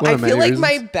 I know. I of many feel like reasons.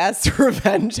 my best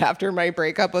revenge after my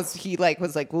breakup was he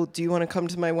was like, well, do you want to come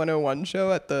to my 101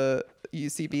 show at the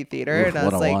UCB theater? And I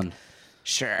was like, 101.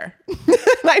 sure.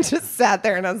 And I just sat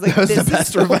there and I was like, was this the best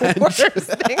is the revenge. worst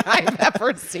thing I've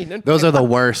ever seen. In Those are the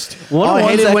worst. Oh, 101's I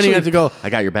hated when you actually- have to go, I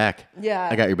got your back. Yeah.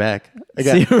 I got your back. I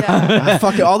got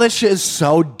fuck it. All that shit is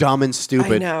so dumb and I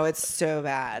stupid. know. It's so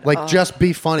bad. Like, just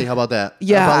be funny. How about that?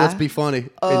 Yeah. How about let's be funny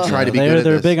and try to be good at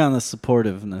They're this. big on the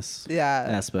supportiveness Yeah.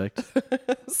 aspect.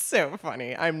 so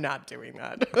funny. I'm not doing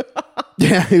that.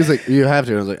 Yeah, he was like, you have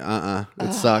to. I was like,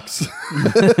 it sucks.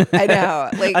 I know.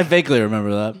 Like, I vaguely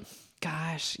remember that.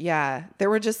 gosh, yeah. There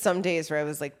were just some days where I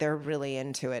was like, they're really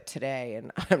into it today,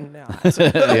 and I'm not.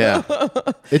 Yeah,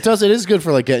 it does. It is good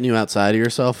for like getting you outside of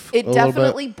yourself. It a little bit.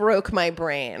 definitely broke my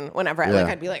brain whenever Yeah.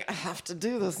 I'd be like, I have to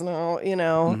do this now, you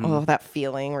know? Oh, that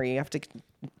feeling where you have to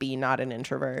be not an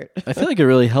introvert. I feel like it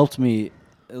really helped me,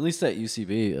 at least at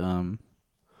UCB,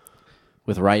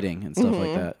 with writing and stuff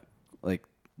like that. Like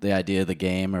the idea of the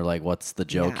game or like what's the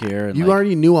joke Yeah. here. And You like,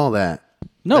 already knew all that.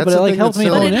 No, That's but the it like thing helped that's me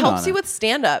so- But hone it in helps on you it. with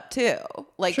stand up too.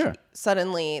 Like Sure.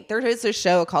 suddenly there is a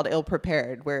show called Ill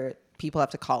Prepared where people have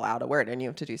to call out a word and you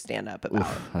have to do stand up about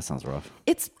it. That sounds rough.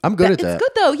 I'm good at it's that. good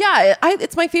though. Yeah,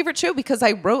 it's my favorite show because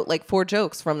I wrote like 4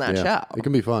 jokes from that Yeah, show. it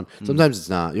can be fun. Sometimes it's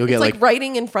not. You'll It's get like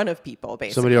writing in front of people,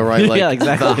 basically. somebody will write like Yeah,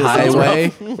 exactly. the It sounds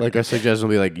highway. Like a suggestion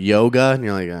will be like yoga, and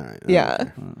you're like, all right. Yeah.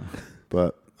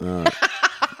 But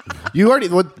you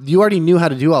already knew how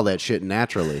to do all that shit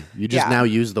naturally. You just Yeah. now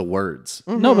use the words.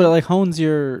 No, but it like hones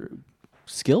your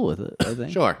skill with it, I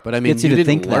think. Sure, but I mean, Gets you you to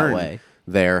didn't think that learn way.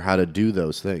 there how to do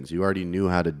those things. You already knew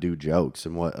how to do jokes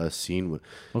and what a scene would.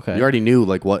 Okay. You already knew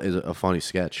like what is a funny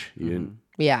sketch. You didn't.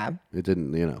 Yeah. It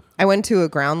didn't. You know. I went to a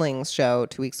Groundlings show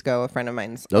 2 weeks ago. A friend of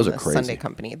mine's Those on are the crazy. Sunday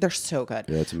Company. They're so good.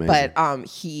 Yeah, it's amazing.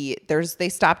 But they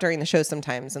stop during the show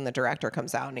sometimes, and the director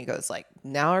comes out and he goes like,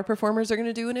 "Now our performers are going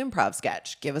to do an improv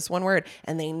sketch. Give us one word."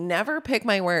 And they never pick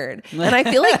my word, and I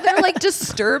feel like they're like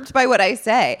disturbed by what I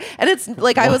say. And it's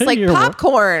like I was What? like You're-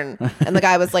 popcorn, and the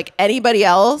guy was like, "Anybody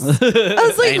else?" I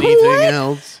was like, Anything "What?"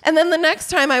 else? And then the next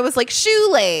time I was like,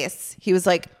 "Shoelace." He was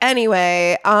like,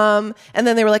 "Anyway," and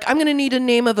then they were like, "I'm gonna need a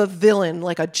name of a villain,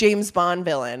 like a James Bond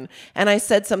villain." And I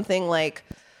said something like,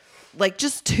 like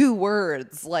just 2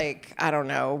 words, like, I don't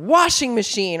know, washing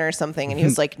machine or something. And he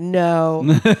was like, no.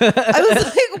 I was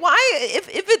like, why? If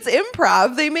it's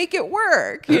improv, they make it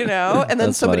work, you know? And then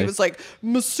That's somebody funny. was like,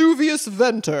 Vesuvius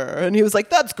Venter. And he was like,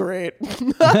 that's great.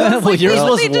 Well, you're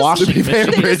supposed to wash To be fair,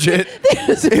 Bridget,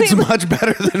 just it's made- much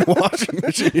better than washing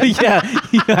machine. Yeah,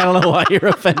 I don't know why you're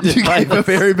offended You by gave a this.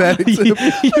 very bad example.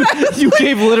 You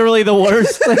gave literally the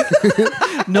worst thing.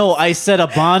 No, I said a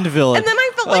Bond villain. And then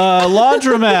I felt like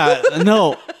laundromat.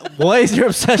 No, what is your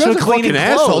obsession That's with a cleaning fucking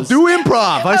asshole. clothes? Do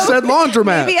improv. I said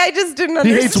laundromat. maybe I just didn't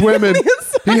He understand. hates women.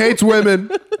 this. He hates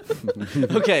women.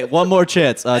 Okay, one more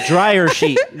chance. Dryer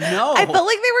sheet. No. I felt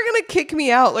like they were gonna kick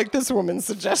me out. Like, this woman's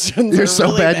suggestions. You're are so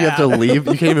really bad you have to leave.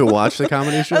 You can't even watch the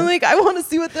comedy show. I'm like, I want to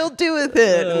see what they'll do with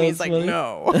it. And he's like, funny.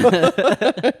 no.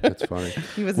 That's funny.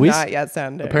 He was We not yet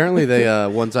sounding. Apparently, they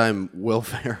one time Will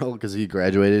Ferrell, because he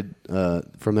graduated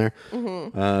from there,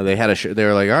 they had a show. They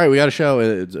were like, "All right, we got a show."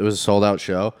 It was a sold out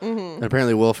show, and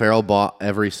apparently Will Ferrell bought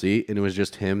every seat, and it was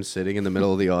just him sitting in the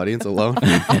middle of the audience alone.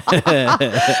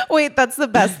 Wait, that's the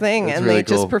best thing. That's And really they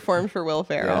just cool. performed for Will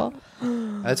Ferrell.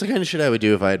 That's the kind of shit I would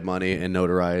do if I had money and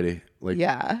notoriety, like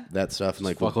Yeah. that stuff, and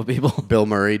like Fuck what with people. Bill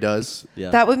Murray does.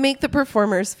 Yeah. That would make the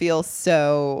performers feel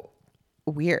so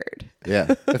weird.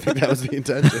 Yeah, I think that was the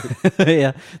intention.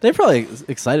 Yeah, they're probably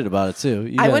excited about it too.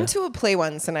 You I gotta- went to a play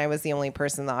once and I was the only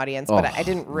person in the audience, but I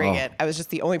didn't ring it. I was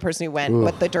just the only person who went.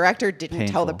 But the director didn't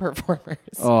tell the performers.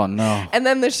 Oh no. And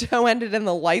then the show ended and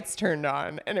the lights turned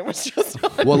on and it was just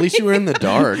on. Well, at least you were in the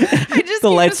dark. I just The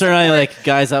came lights to are on. You're support- like,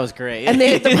 guys, that was great. And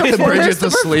the Bridget's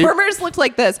asleep. performers looked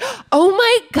like this. Oh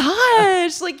my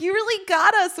gosh! Like, you really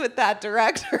got us with that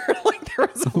director. Like, there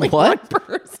was only What? one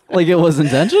person. like it was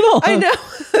intentional. I know.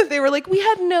 They were like, we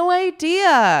had no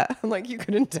idea. I'm like, you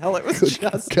couldn't tell it was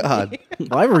just God. me.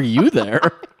 Why were you there?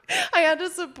 I had to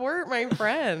support my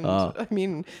friend. I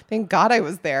mean, thank God I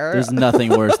was there. There's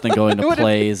nothing worse than going to Would've-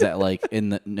 plays at like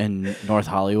in North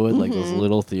Hollywood, like those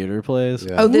little theater plays.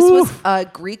 Yeah. Oh, this was a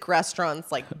Greek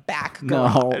restaurant's like back No,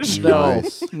 garage. no,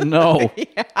 Nice. no.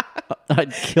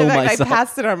 I'd kill In fact, myself. I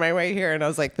passed it on my way here, and I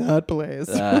was like, "That place,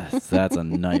 That's a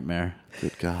nightmare.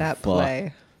 Good God. that fuck.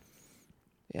 play."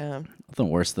 Yeah, Nothing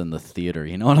worse than the theater.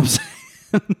 You know what I'm saying?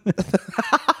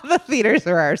 the theaters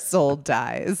where our soul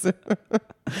dies.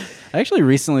 I actually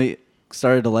recently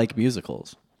started to like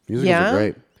musicals. Musicals Yeah? are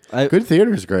great. I- Good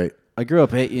theater is great. I grew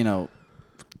up,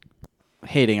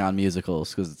 hating on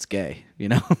musicals because it's gay. You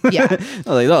know? Yeah. I was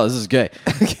like, oh, this is gay.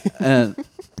 and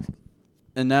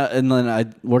then I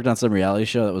worked on some reality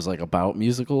show that was like about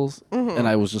musicals, and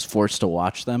I was just forced to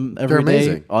watch them every day,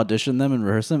 amazing. audition them, and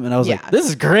rehearse them. And I was Yeah. like, this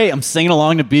is great. I'm singing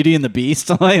along to Beauty and the Beast.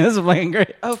 I'm like, this is fucking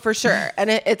great. Oh, for sure. And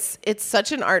it's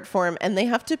such an art form, and they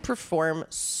have to perform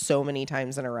so many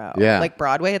times in a row. Yeah. Like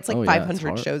Broadway, it's like Oh, yeah, it's 500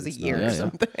 hard. shows a It's year not- or yeah, yeah.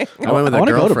 something. I went with I a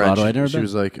wanna go to girlfriend. Broadway. I've never She been.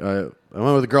 was like, I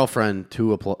went with a girlfriend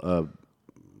to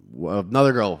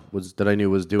another girl that I knew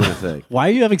was doing a thing. Why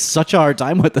are you having such a hard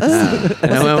time with this?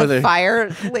 And I went with The a,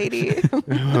 fire lady, I went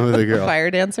with a girl.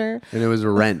 fire dancer. And it was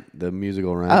Rent, the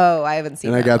musical Rent. Oh, I haven't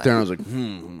seen. And I that got one. there and I was like,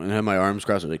 and I had my arms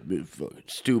crossed. I was like, "Be fucking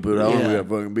stupid. I don't Yeah. want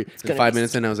to fucking be. And gonna 5 be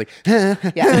minutes in, I was like, Yeah,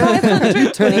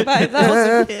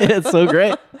 525,000. It's so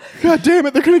great. God damn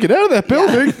it, they're going to get out of that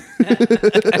building.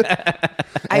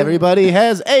 Everybody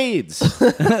has AIDS.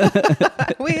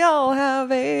 We all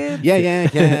have AIDS. Yeah.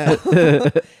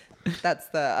 That's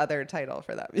the other title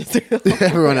for that musical.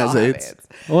 Everyone We has all have AIDS.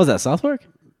 What was that? South Park?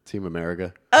 Team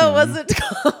America. Oh, was it?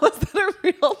 Was that a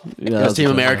real? Yeah, It was Team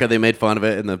America. They made fun of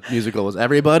it, and the musical was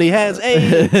Everybody Has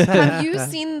AIDS. Have you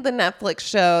seen the Netflix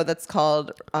show that's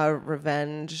called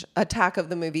Revenge Attack of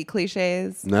the Movie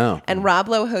Cliches? No. And Rob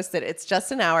Lowe hosted it. It's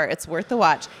just an hour. It's worth the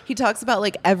watch. He talks about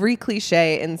like every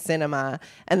cliche in cinema,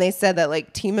 and they said that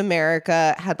like Team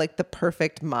America had like the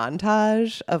perfect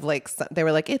montage of like they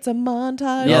were like it's a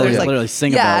montage. Yeah, There's, they like, literally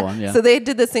sing about one, yeah. So they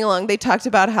did this sing along. They talked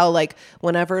about how like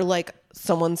whenever like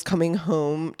someone's coming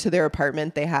home to their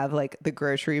apartment, they have like the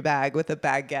grocery bag with a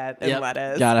baguette and Yep.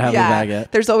 lettuce. Gotta have the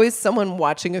baguette. There's always someone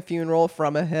watching a funeral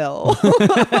from a hill.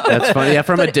 That's funny. Yeah,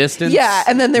 from a distance. Yeah,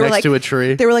 and then they were next like to a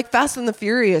tree. They were like Fast and the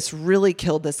Furious really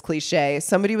killed this cliche.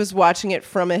 Somebody was watching it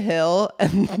from a hill,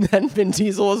 and then Vin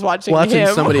Diesel was watching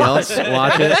him. somebody else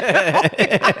watch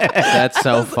it. That's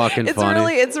so fucking It's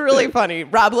funny. it's really funny.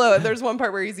 Rob Lowe, there's one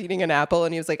part where he's eating an apple,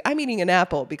 and he was like, "I'm eating an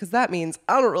apple because that means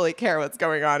I don't really care what's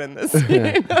going on in this." So,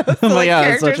 Oh my like, God,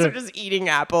 that's so characters true. are just eating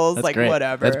apples, That's like great.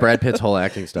 whatever. That's Brad Pitt's whole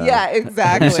acting style. Yeah, exactly.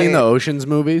 Have you seen the Ocean's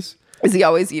movies? Is he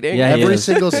always eating? Yeah, he Every is.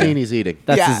 single scene he's eating.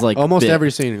 That's Yeah. his like Almost bit.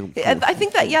 every scene. And I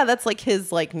think that that's like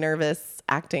his like nervous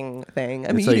acting thing.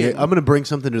 I'm It's like, eating. hey, I'm gonna bring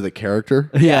something to the character.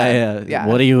 Yeah.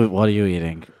 What are you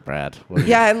eating, Brad? What are you-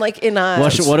 yeah, and like in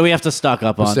What do we have to stock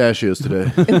up on? Pistachios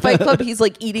today. in Fight Club, he's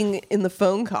like eating in the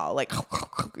phone call, like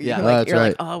Yeah. like, That's you're right.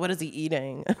 like, oh, what is he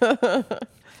eating?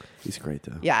 He's great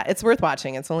though. Yeah, it's worth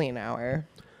watching. It's only an hour.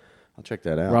 I'll check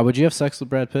that out. Rob, would you have sex with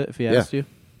Brad Pitt if he asked you?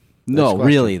 Next No, question.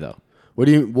 really though.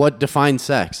 What defines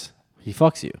sex? He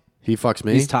fucks you. He fucks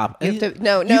me. He's top. You have to,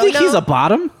 no, You think he's a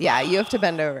bottom? Yeah, you have to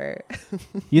bend over.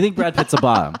 You think Brad Pitt's a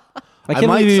bottom? I can't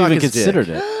might believe you suck even his dick. considered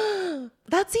it.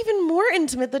 That's even more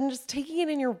intimate than just taking it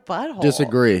in your butthole.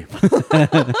 Disagree.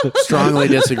 Strongly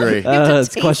disagree. You have to It's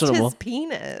taste questionable. His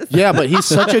penis. Yeah, but he's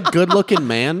such a good-looking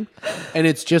man, and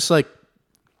it's just like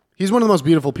he's one of the most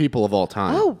beautiful people of all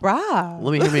time. Oh, Rob.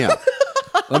 Hear me out.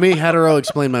 Let me hetero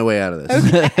explain my way out of this.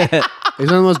 He's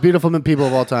one of the most beautiful people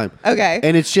of all time. Okay.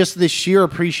 And it's just the sheer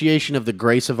appreciation of the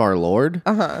grace of our Lord,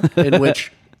 in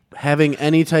which having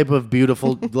any type of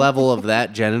beautiful level of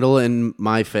that genital in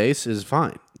my face is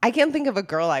fine. I can't think of a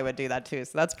girl I would do that to,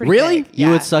 so that's pretty Really? big. You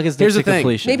Yeah. would suck his dick Here's to the thing.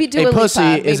 completion. Maybe Dua A Lipa. pussy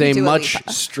is Maybe a Dua much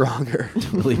Lipa. stronger.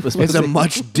 Lipa's It's a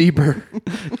much deeper.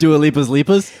 Dua Lipa's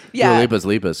Lipas. Yeah. Dua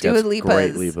Lipa's Dua got Lipa's.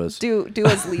 great lipas.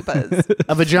 Dua's Lipas.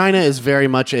 A vagina is very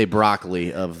much a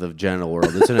broccoli of the genital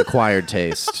world. It's an acquired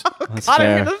taste. That's God,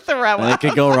 fair. I'm going to throw And it up.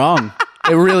 could go wrong.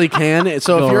 It really can.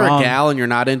 So Go if you're wrong. a gal and you're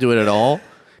not into it at all,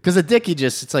 because a dick,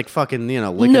 it's like fucking,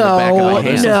 licking the No, back of a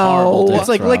hand. no. Horrible dicks, It's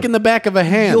like Rob. licking the back of a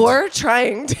hand. You're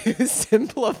trying to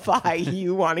simplify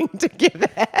you wanting to give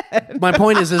it. My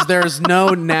point is there's no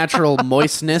natural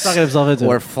moistness Sucking himself into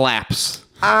or it. flaps.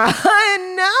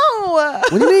 No. What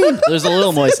do you mean? There's a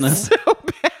little moistness.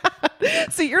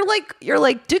 So you're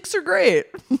like dicks are great.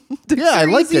 Dicks Yeah, I are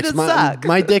like easy dicks. to My, suck.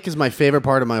 my dick is my favorite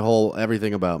part of my whole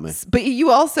everything about me. But you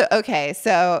also okay.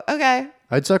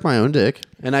 I'd suck my own dick,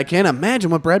 and I can't imagine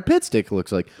what Brad Pitt's dick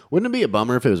looks like. Wouldn't it be a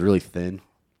bummer if it was really thin?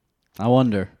 I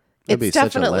wonder. That'd be It's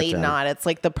such a definitely letdown. not. It's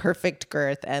like the perfect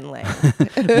girth and length.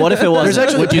 What if it wasn't?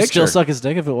 actually Would a you still picture. suck his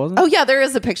dick if it wasn't? Oh yeah, there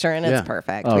is a picture and Yeah. it's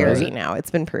perfect. Oh, we really? already know. It's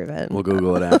been proven. We'll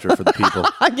Google it after for the people.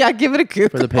 Yeah, give it a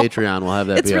Google. For the Patreon, we'll have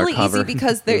that It's be really our cover. easy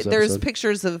because for this there's episode.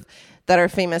 pictures that are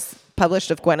famous published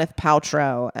of Gwyneth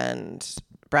Paltrow and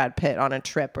Brad Pitt on a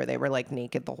trip where they were like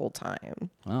naked the whole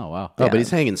time. Oh wow. Oh, but he's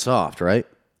hanging soft, right?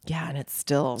 Yeah, and it's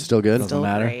still Still good? Doesn't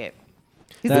matter. great.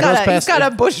 He's That got, goes he's past- got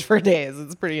a bush for days.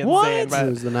 It's pretty insane. What? It But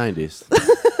was the 90s.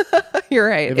 you're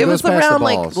right. If it It was goes past the around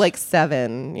balls. like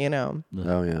 7. You know,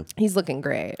 Oh, yeah. he's looking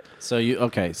great. So you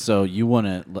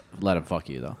wouldn't let him fuck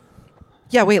you though.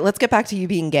 Yeah. Wait. Let's get back to you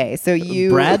being gay. So you,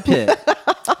 Brad Pitt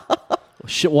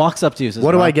walks up to you. and Says,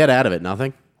 What do "Rob-" I get out of it?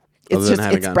 Nothing? It's Other just- than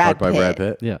having it's gotten Brad fucked by Brad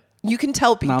Pitt. Pitt? Yeah. you can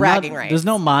tell No, I'm bragging not- rights. There's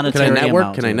no Can monetary I network?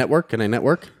 amount Can to I it. network? Can I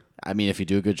network? I mean, if you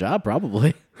do a good job,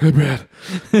 probably. Hey, Brad.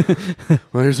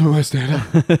 Well, here's my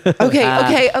stand-up.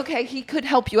 Okay. He could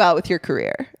help you out with your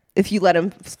career if you let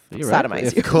him You're right.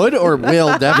 sodomize you. Could or will,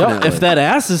 Yo, definitely. if that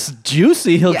ass is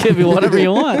juicy, he'll give you whatever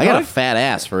you want. I got a fat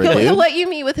ass for a He'll dude. let you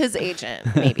meet with his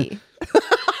agent, maybe.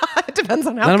 It depends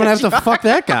on how Then I'm good going to have you to fuck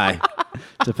that guy.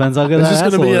 Depends how good There's that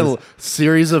just going to be asshole a is.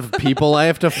 series of people I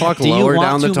have to fuck Do you lower want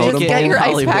down the to make totem it- pole. Get your ice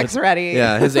Hollywood. packs ready.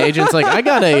 Yeah, his agent's like, I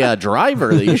got a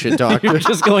driver that you should talk You're to.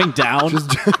 just going down.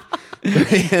 And You're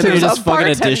there's just a fucking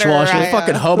a bartender, dishwasher. right?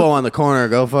 fucking hobo on the corner.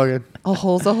 Go fucking. A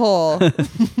hole's a hole.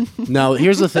 No,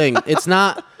 here's the thing. It's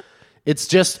not. It's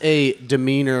just a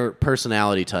demeanor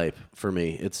personality type for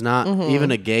me. It's not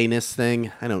even a gayness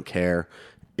thing. I don't care.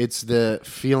 It's the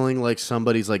feeling like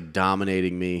somebody's like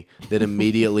dominating me that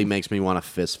immediately makes me want to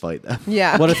fist fight them.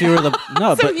 Yeah. What if you were the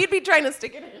no? So But you'd be trying to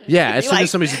stick it in. Yeah, You'd as be soon like,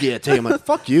 as somebody's like, yeah, take him. I'm like,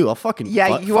 fuck you. I'll fucking Yeah,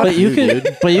 fuck, you fuck are- But you you, could-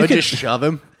 dude. but you I'll could- just shove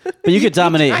him. you could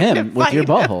dominate trying him to with your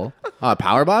fight butthole.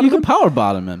 Power bottom. You can power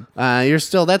bottom him. You're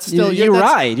still. That's still. You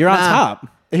that's- ride. You're on top.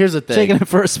 Here's the thing. Taking it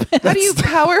for a spin. How do you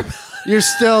power? You're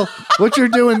still what you're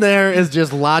doing there is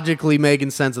just logically making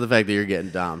sense of the fact that you're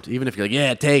getting domed. Even if you're like,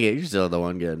 yeah, take it, you're still the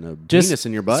one getting a penis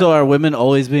in your butt. So are women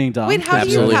always being dumb? Wait, how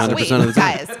Absolutely, do you? 100% of the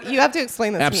time. Guys, you have to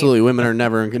explain this. Absolutely, women are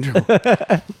never in control.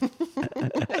 To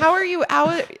me. How are you?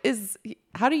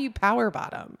 How do you power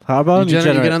bottom? Power bottom. you You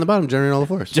generate, get on the bottom, generate all the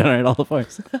force. generate all the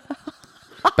force.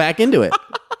 Back into it.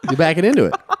 You back it into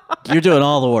it. You're doing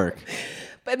all the work.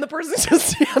 And the person's just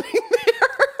standing there.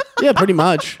 Yeah, pretty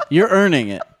much. You're earning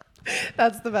it.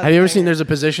 That's the best. Have you ever thing. seen? There's a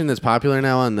position that's popular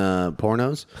now on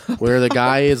pornos where the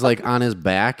guy is like on his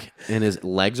back and his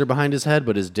legs are behind his head,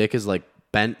 but his dick is like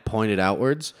bent, pointed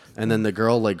outwards, and then the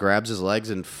girl like grabs his legs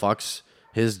and fucks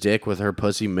his dick with her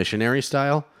pussy missionary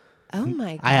style. Oh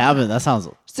my god. I haven't. That sounds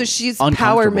So she's Uncomfortable.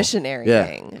 power missionary. Yeah,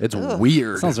 it's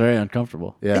weird. sounds very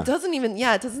uncomfortable. Yeah, It doesn't even.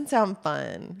 Yeah, it doesn't sound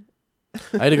fun.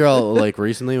 I had a girl like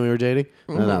recently when we were dating.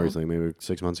 No, not recently, maybe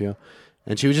 6 months ago.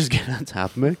 and she would just get on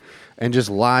top of me and just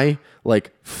lie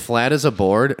like flat as a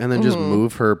board, and then just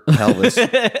move her pelvis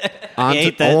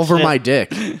over my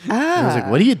dick. And I was like,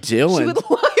 "What are you doing?" She would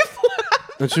lie flat.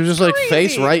 And she was just like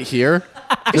face Crazy. right here,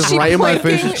 Is just she right in my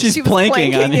planking? face. She's She was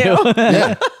planking on you.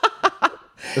 Yeah.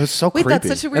 It was so Wait, creepy. that's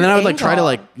such a and weird then I would like try to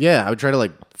angle. I would try to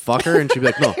like fuck her, and she'd be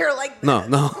like, "No, You're like,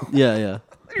 no." Yeah.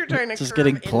 you're trying to Just curve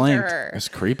getting into planked. her. It's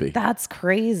creepy. That's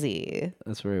crazy,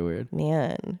 That's very weird.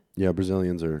 man. Yeah,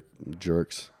 Brazilians are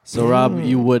jerks. So Rob,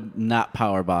 you would not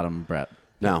power bottom Brett.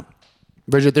 No,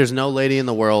 Bridget, there's no lady in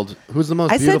the world who's the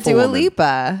most I said beautiful Dua woman.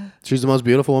 Lipa. She's the most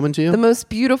beautiful woman to you. The most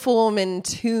beautiful woman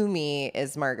to me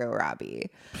is Margot Robbie,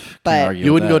 but argue.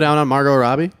 You wouldn't that. go down on Margot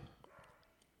Robbie?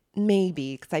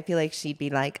 maybe because I feel like she'd be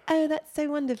like, "Oh, that's so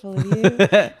wonderful of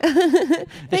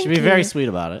you." She'd be very sweet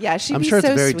about it. Yeah, she'd I'm be sure it's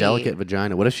so a very sweet. delicate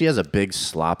vagina. What if she has a big,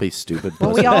 sloppy, stupid Well,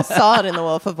 pussy? we all saw it in The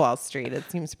Wolf of Wall Street.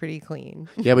 It seems pretty clean.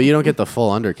 Yeah, but you don't get the full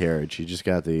undercarriage. You just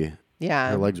got the...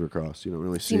 Yeah, Her legs were crossed. You don't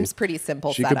really see. seems pretty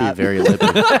simple. She could be setup. very lippy.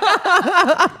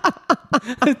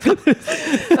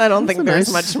 I don't think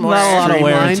there's nice- much more. Not a lot of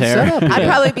wear and Streamlined tear. setup. I'd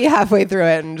probably be halfway through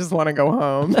it and just want to go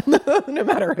home, no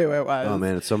matter who it was. Oh,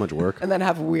 man, it's so much work. And then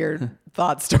have weird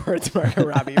thoughts towards Margot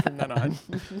Robbie from then on.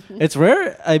 It's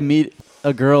rare I meet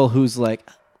a girl who's like,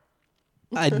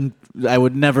 I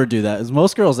would never do that. As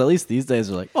most girls, at least these days,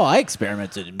 are like, oh, I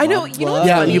experimented. in I know, blah, you know blah." what's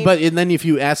Yeah, funny. but and then if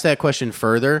you ask that question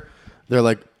further, they're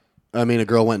like, I mean, a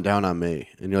girl went down on me.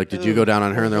 And you're like, did you go down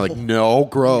on her? And they're like, no,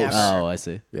 gross. Never. Oh, I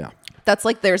see. Yeah. That's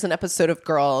like there's an episode of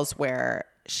Girls where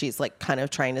she's like kind of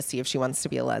trying to see if she wants to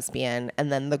be a lesbian,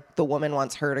 and then the woman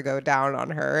wants her to go down on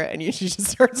her, and she just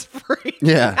starts freaking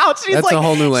Yeah, out. She's that's like, a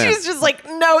whole new land. She's just like,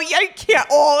 no, I can't.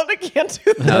 Oh, I can't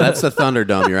do that. No, that's the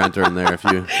Thunderdome you're entering there. If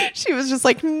you, She was just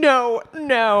like, no.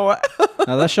 Now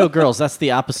that show Girls, that's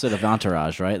the opposite of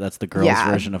Entourage, right? That's the girls'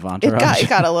 version of Entourage. It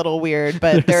got a little weird,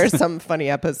 but there are some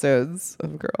funny episodes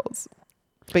of Girls.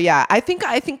 But yeah, I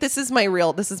think this is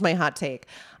my hot take.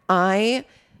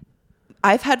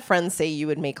 I've had friends say you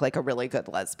would make like a really good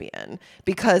lesbian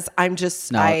because I'm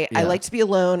just No, I yeah. like to be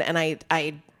alone, and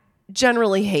I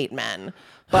generally hate men.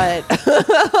 But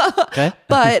Okay.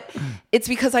 but it's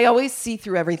because I always see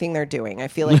through everything they're doing. I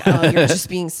feel like, oh, you're just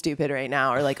being stupid right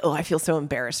now, or like, oh, I feel so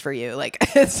embarrassed for you. Like,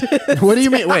 it's what do you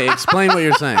mean? Wait, explain what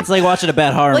you're saying. It's like watching a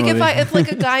bad horror like movie. if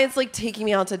like a guy is like taking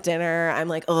me out to dinner, I'm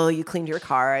like, oh, you cleaned your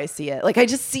car. I see it. Like I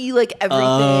just see like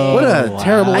everything. What a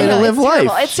terrible I way know, to live it's terrible.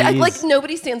 life. It's like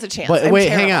nobody stands a chance. But I'm wait,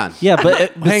 terrible. hang on. yeah,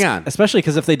 but Hang on. especially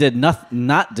because if they did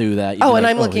not do that. you'd be Oh, and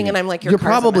like, I'm looking, he- and I'm like, your You're car's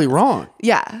a probably mess. wrong.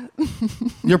 Yeah.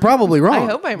 You're probably wrong.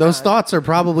 I hope I'm Those wrong. thoughts are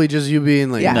probably just you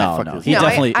being like, Yeah. nah, No, fuck no. this. He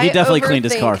definitely cleaned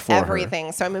his car overthink for her.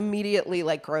 everything, so I'm immediately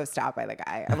like grossed out by the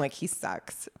guy. I'm like, he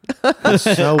sucks. That's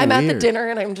so I'm at the weird. dinner,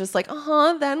 and I'm just like,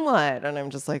 then what? And I'm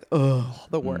just like, oh,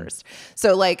 the worst.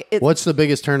 So like, it's What's the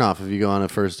biggest turnoff if you go on a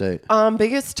first date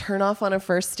biggest turnoff on a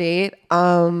first date.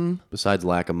 besides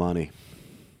lack of money?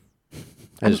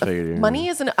 I just figured you Money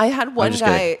isn't. I had one just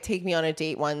guy kidding. take me on a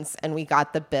date once, and we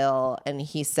got the bill, and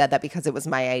he said that because it was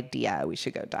my idea, we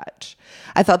should go Dutch.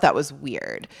 I thought that was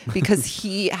weird because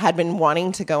he had been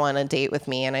wanting to go on a date with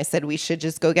me, and I said we should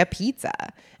just go get pizza,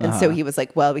 and so he was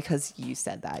like, "Well, because you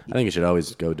said that." I think you should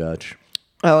always go Dutch.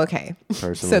 Oh, okay.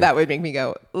 Personally. So that would make me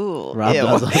go, ooh, Rob ew.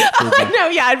 does I know,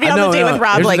 yeah, I'd be on No, the date no, with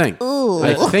Rob, here's the like, thing. ooh.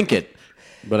 I think it,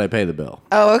 but I pay the bill.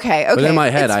 Oh, okay, okay. in my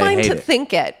head, it's I fine hate to it.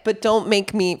 think it, but don't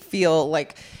make me feel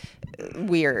like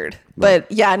weird.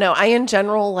 But yeah, no, I in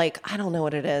general, like, I don't know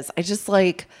what it is. I just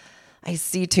like, I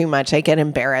see too much. I get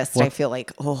embarrassed. I feel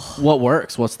like, oh, What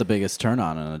works? What's the biggest turn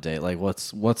on a date? Like,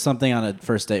 what's something on a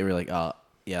first date where you're like, oh,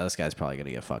 yeah, this guy's probably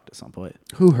gonna get fucked at some point.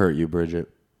 Who hurt you, Bridget?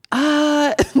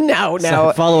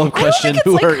 no. Follow-up question, I don't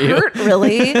who think it's, hurt you?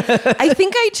 really? I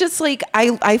think I just like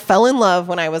I fell in love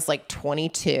when I was like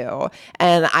 22,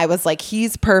 and I was like,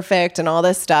 he's perfect and all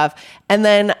this stuff, and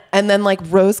then like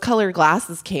rose-colored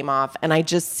glasses came off, and I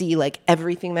just see like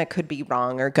everything that could be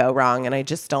wrong or go wrong, and I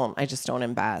just don't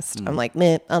invest. I'm like,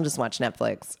 meh, I'll just watch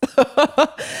Netflix.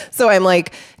 So I'm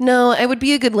like, no, I would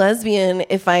be a good lesbian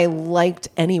if I liked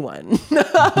anyone,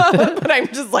 but I'm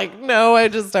just like, no,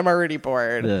 I'm already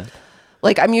bored. Yeah.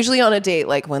 Like I'm usually on a date.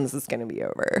 Like, when's this going to be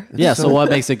over? Yeah. So what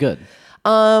makes it good?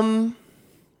 I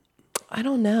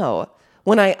don't know.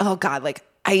 Like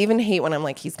I even hate when I'm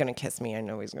like, he's going to kiss me. I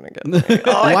know he's going to kiss me.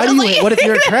 Oh, Why do you? What if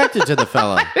you're attracted to the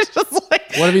fella? it's just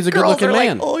like, What if he's a girls good-looking are like,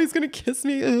 man? oh, he's going to kiss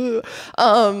me. Ugh.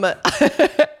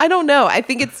 I don't know. I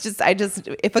think it's just,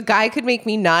 if a guy could make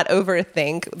me not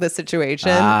overthink the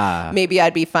situation, maybe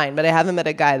I'd be fine. But I haven't met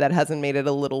a guy that hasn't made it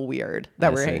a little weird that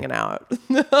I we're see. hanging out.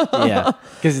 Yeah,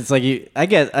 because it's like I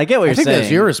get what you're I think saying.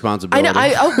 that's your I responsibility.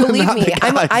 know. Believe me.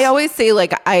 I always say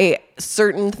like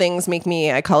certain things make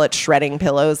me, I call it shredding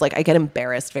pillows. Like I get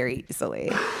embarrassed very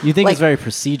easily. You think Like- it's very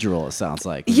procedural, it sounds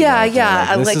like. Yeah, Like,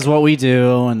 yeah, This like- is what we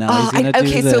do, and now he's going to do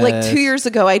okay, this. so like 2 years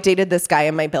ago, I dated this guy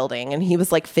in my building, and he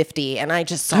was like 50, and I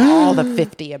just saw all the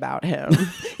 50 about him.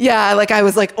 Yeah, like I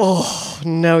was like, oh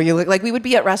no, you look like we would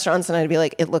be at restaurants, and I'd be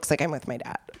like, it looks like I'm with my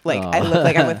dad. Like I look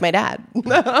like I'm with my dad.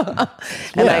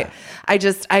 And I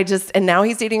just, and now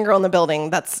he's dating a girl in the building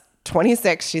that's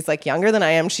 26. She's like younger than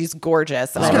I am. She's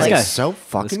gorgeous, and I'm This like, guy- so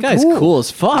fucking This guy's cool. cool as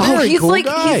fuck. oh, Very he's cool like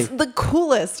guy. he's the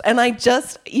coolest. And I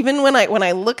just, even when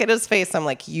I look at his face, I'm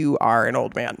like, you are an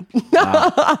old man.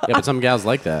 Yeah, but some gals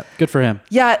like that. Good for him.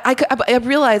 Yeah, I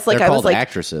realized like They're I was called like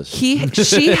actresses. she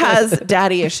has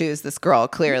daddy issues, this girl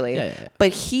clearly, yeah. but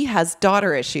he has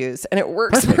daughter issues, and it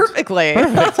works perfectly.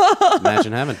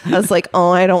 Imagine having. I was like, oh,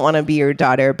 I don't want to be your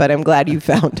daughter, but I'm glad you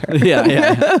found her.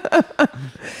 Yeah.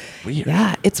 Weird.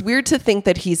 Yeah, it's weird to think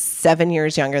that he's 7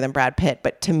 years younger than Brad Pitt,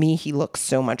 but to me, he looks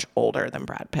so much older than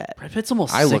Brad Pitt. Brad Pitt's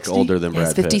almost I look 60? older than He's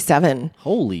Brad Pitt. 57.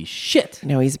 Holy shit.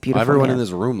 No, he's a beautiful. Everyone man. in this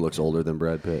room looks older than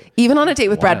Brad Pitt. Even on a date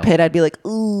with Brad Wild. Pitt, I'd be like,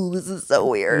 ooh, this is so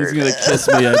weird. He's going to kiss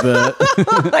me, I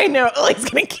bet. I know. Like, he's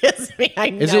going to kiss me. I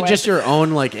know Is it just your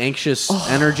own like anxious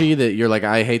energy that you're like,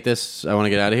 I hate this, I want to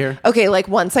get out of here? Okay, like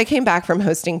once I came back from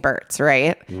hosting Bert's,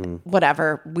 right?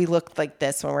 Whatever. We looked like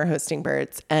this when we're hosting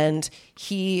Bert's. And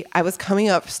I was coming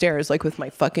upstairs like with my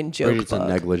fucking joke It's a book.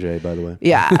 negligee, by the way.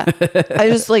 Yeah. I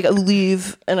just like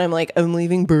leave and I'm like, I'm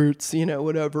leaving Bert's,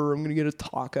 whatever. I'm going to get a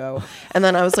taco. And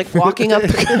then I was like walking up,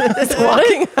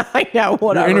 I know, Your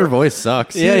whatever. inner voice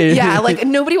sucks. Yeah, like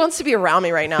nobody wants to be around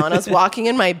me right now. And I was walking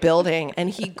in my building and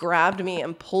he grabbed me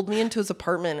and pulled me into his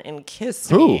apartment and kissed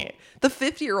Who? me. The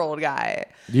 50-year-old guy.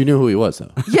 You knew who he was,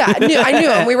 though. Yeah, I knew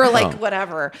him. We were like,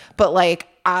 whatever. But like,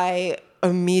 I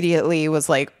immediately was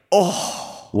like, oh.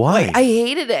 Why? I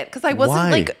hated it because I wasn't Why?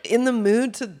 like in the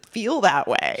mood to feel that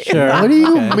way. Sure. What do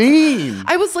you mean?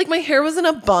 I was like, my hair was in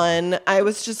a bun. I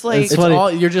was just like, It's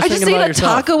funny. You're just I just thinking ate about a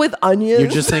yourself. taco with onions. You're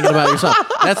just thinking about yourself.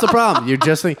 That's the problem. You're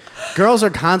just thinking. Girls are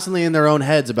constantly in their own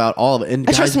heads about all of it. And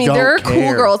Trust guys me, don't there are care.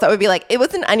 cool girls that would be like, it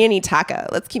was an oniony taco.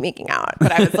 Let's keep making out.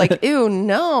 But I was like, ew,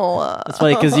 no. It's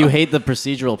funny because you hate the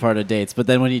procedural part of dates, but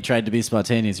then when you tried to be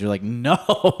spontaneous, you're like, no.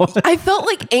 I felt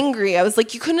like angry. I was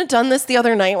like, you couldn't have done this the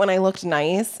other night when I looked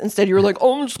nice. Instead, you were like,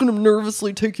 oh, I'm just going to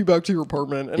nervously take you back to your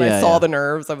apartment. And I Yeah, saw yeah. the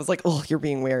nerves. I was like, oh, you're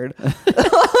being weird.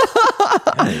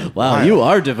 Wow, you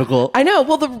are difficult. I know.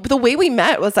 Well, the way we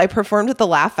met was I performed at the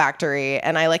Laugh Factory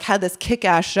and I like had this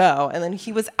kick-ass show. And then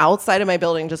he was outside of my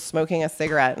building just smoking a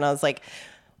cigarette. And I was like,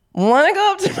 want to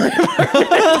go up to my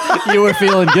apartment? You were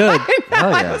feeling good.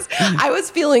 I was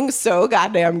feeling so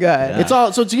goddamn good. It's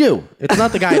all. So it's you. It's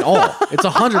not the guy at all. It's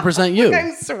 100% you.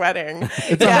 I'm sweating.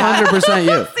 It's 100%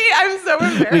 you. See, I'm so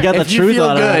embarrassed. We got the If you truth feel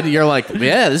out of good, it. you're like,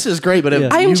 yeah, this is great. But if Yeah.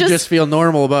 I'm you just- just feel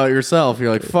normal about yourself,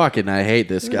 you're like, fucking, I hate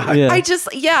this guy.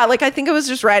 Yeah. like I think I was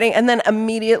just writing, and then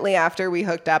immediately after we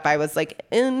hooked up, I was like,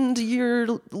 "And you're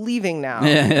leaving now."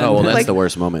 Yeah. Oh well, that's Like- the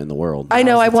worst moment in the world. I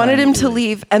know. I the wanted time him to to leave.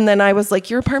 leave, and then I was like,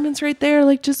 "Your apartment's right there.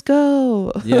 Like, just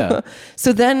go." Yeah.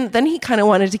 So then he kind of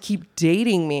wanted to keep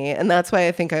dating me, and that's why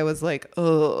I think I was like,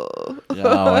 "Oh."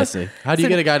 Oh, I see. How do you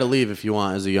get a guy to leave if you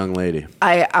want as a young lady?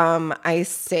 I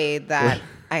say that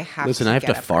I have. Listen, to I have to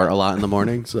get a fart a friend. lot in the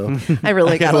morning, so I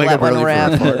really gotta gotta wake let up one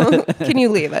early for rip. Can you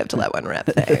leave? I have to let one rip.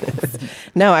 Thanks.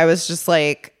 No, I was just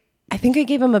like, I think I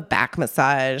gave him a back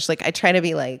massage. Like I try to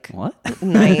be like What?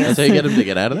 nice. that's how you get him to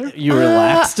get out of there. You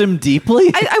relaxed him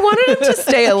deeply? I wanted him to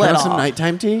stay a Have little. some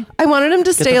nighttime tea. I wanted him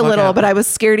to stay the a fuck little, out. but I was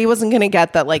scared he wasn't going to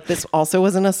get that. Like this also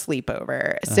wasn't a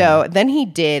sleepover. So then he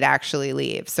did actually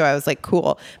leave. So I was like,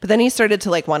 cool. But then he started to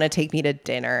like want to take me to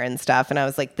dinner and stuff. And I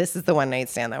was like, this is the one night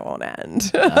stand that won't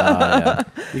end.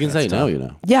 You can say no, you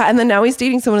know. Yeah. And then now he's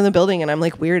dating someone in the building and I'm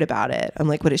like weird about it. I'm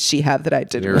like, what does she have that I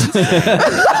didn't?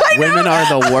 You're Women are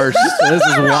the worst. This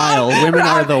is wild. Women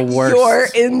are the worst.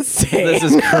 You're insane. This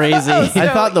is crazy. I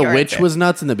thought the you're witch insane. was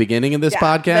nuts in the beginning of this Yeah,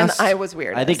 podcast. Then I was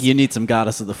weird. I think you need some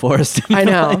goddess of the forest. In I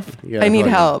your know. life. You gotta I need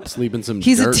fucking help. sleep in some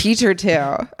He's dirt. a teacher too,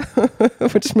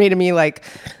 which made me like,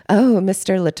 oh,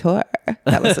 Mr. Latour.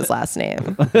 That was his last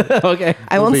name. Okay.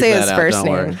 I won't beep say that his out, first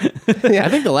don't name. I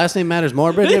think the last name matters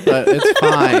more, Bridget, but it's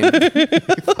fine.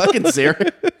 You fucking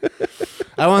serious?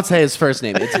 I won't say his first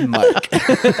name. It's Mike.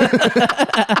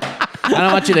 I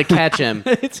don't want you to catch him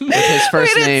with his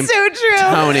first Wait, name, it's so true.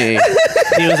 Tony.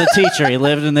 He was a teacher. He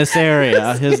lived in this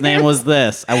area. His name was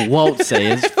this. I won't say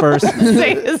his first name.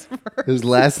 Say his first. His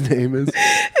last name is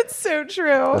It's so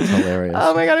true. hilarious.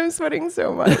 Oh my god, I'm sweating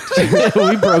so much.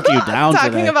 We broke you down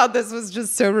Talking today. about this was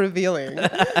just so revealing.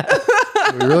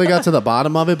 We really got to the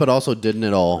bottom of it, but also didn't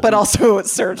at all. But also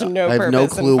served no I purpose. have no in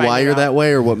clue why finding you're out. that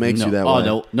way or what makes you that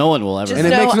way. No one will ever. Just And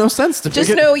it know- makes no sense to me.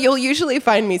 Just know you'll usually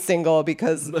find me single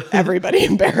because everybody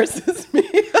embarrasses me.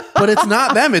 But it's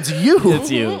not them, it's you.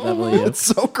 It's you, definitely you. It's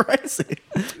so crazy.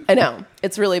 I know.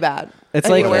 It's really bad. It's I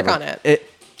need like to work on it.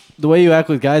 The way you act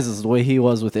with guys is the way he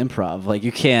was with improv. Like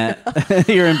you can't.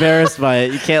 You're embarrassed by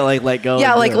it. You can't like let go.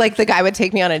 Yeah, and like do it. the guy would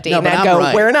take me on a date No, and but I'd I'm go,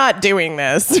 right. "We're not doing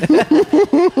this.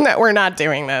 No, we're not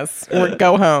doing this.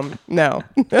 Go home." No.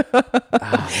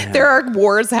 There are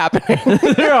wars happening.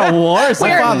 there are wars.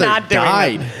 We're Father not doing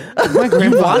died. this. My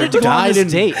grandfather wanted to go on died this in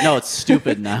date. No, it's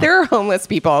stupid now. There are homeless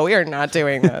people. We are not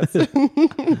doing this. That's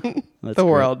The great.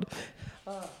 world.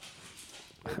 Dog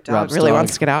Rob's really dog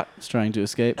wants to get out. is trying to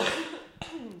escape.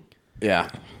 Yeah.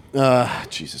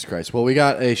 Jesus Christ. Well, we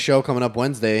got a show coming up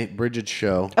Wednesday, Bridget's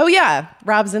show. Oh yeah,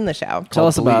 Rob's in the show. Tell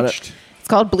us about it. Bleached. It's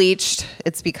called Bleached.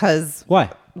 It's because Why?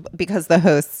 the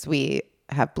hosts, we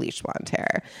have bleached blonde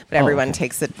hair, but everyone okay.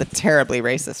 takes it the terribly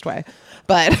racist way.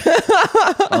 But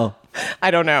Oh,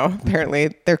 I don't know.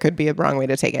 Apparently, there could be a wrong way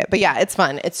to take it. But yeah, it's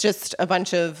fun. It's just a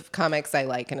bunch of comics I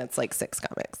like, and it's like 6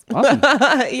 comics. awesome.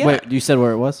 Yeah. Wait, you said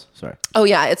where it was? Sorry. Oh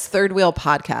yeah, it's Third Wheel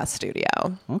Podcast Studio.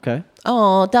 Okay.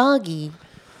 Oh, doggy.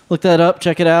 Look that up.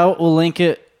 Check it out. We'll link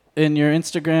it in your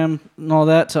Instagram and all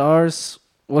that to ours.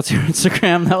 What's your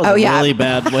Instagram? That was Oh, a yeah. really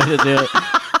bad way to do it.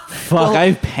 Fuck,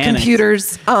 I panicked.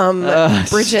 Computers.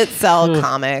 Bridget Sell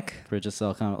comic. Bridget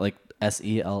Sell comment like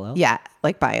SELL. Yeah,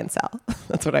 like buy and sell.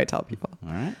 That's what I tell people.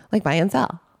 All right. Like buy and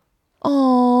sell.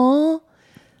 Oh,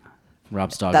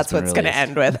 Rob's dog. that's has what's been going to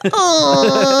released. end with.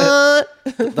 Aw.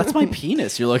 That's my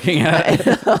penis you're looking at.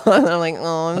 I'm like,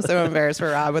 oh, I'm so embarrassed for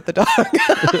Rob with the dog.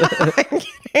 I'm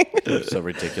kidding. So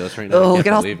ridiculous right now. Oh, I look can't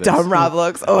at how believe this. dumb Rob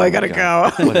looks. Oh, I gotta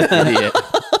God. go. What an idiot.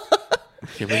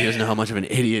 Can't believe he doesn't know how much of an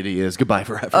idiot he is. Goodbye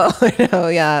forever. I know,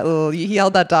 yeah. Ooh, he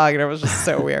held that dog, and it was just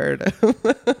so weird.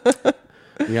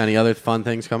 You got any other fun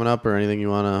things coming up or anything you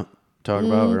want to talk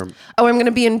about? Or Oh, I'm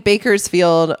gonna be in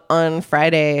Bakersfield on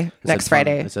Friday, next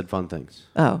Friday. I said fun things.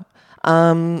 Oh,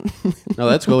 No,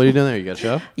 that's cool. What are you doing there? You got a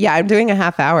show? yeah, I'm doing a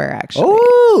half hour actually.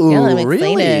 Oh, Yeah, I'm excited.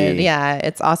 really? Yeah,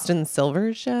 it's Austin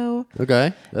Silver's show.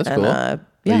 Okay, that's And, cool.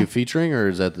 yeah. Are you featuring or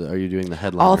are you doing the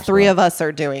headline? All 3 of us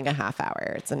are doing a half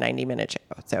hour. It's a 90-minute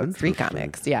show. So 3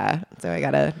 comics. Yeah. So I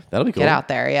gotta That'll be cool. get out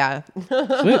there. Yeah. You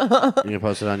gonna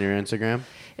post it on your Instagram?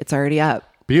 It's already up.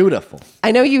 Beautiful.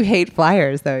 I know you hate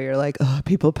flyers though. You're like, oh,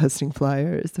 people posting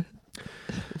flyers.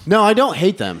 No, I don't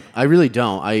hate them. I really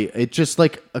don't. It just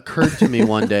like occurred to me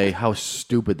one day how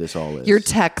stupid this all is. Your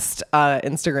text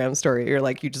Instagram story. You're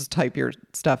like, you just type your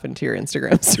stuff into your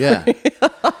Instagram story.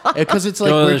 yeah, because it's like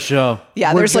Go to we're, the show.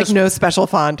 Yeah, We're there's like just- no special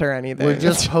font or anything. we're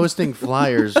just posting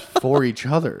flyers for each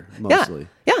other mostly.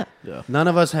 Yeah. None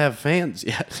of us have fans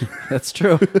yet. That's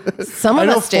true. Some I of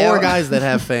know us do. 4 guys that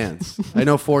have fans. I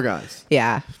know 4 guys.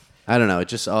 Yeah. I don't know. It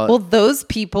just Well, those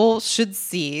people should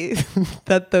see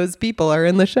that those people are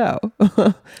in the show.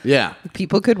 yeah.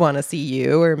 People could want to see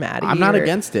you or Maddie. I'm not or-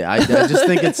 against it. I just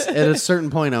think it's at a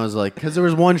certain point. I was like, because there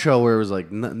was one show where it was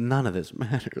like, none of this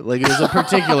mattered. Like it was a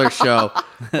particular show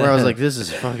where I was like, this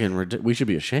is fucking ridiculous. We should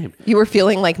be ashamed. You were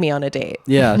feeling like me on a date.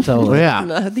 Yeah, totally.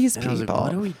 Yeah. These And I was like, people.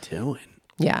 what are we doing?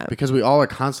 Yeah. Because we all are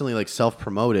constantly like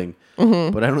self-promoting,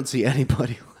 but I don't see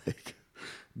anybody like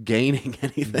gaining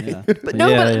anything. But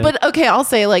no, but okay, I'll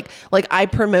say like I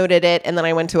promoted it and then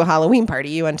I went to a Halloween party.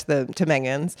 You went to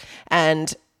Megan's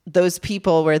and those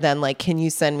people were then like, can you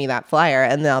send me that flyer?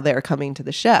 And now they're coming to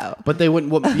the show. But they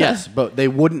wouldn't. Well, yes, but they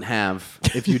wouldn't have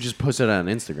if you just posted it on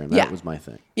Instagram. That Yeah. was my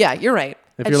thing. Yeah, you're right.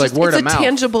 If you're like word it's of a mouth,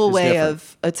 tangible it's way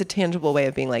different. it's a tangible way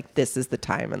of being like, this is the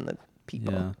time and the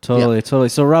people. Yeah, totally.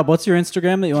 So, Rob, what's your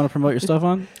Instagram that you want to promote your stuff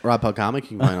on? Rob Pug Comic.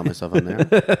 You can find all my stuff on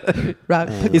there. Rob,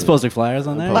 He's posting flyers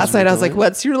on there. last night I was like,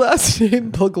 what's your last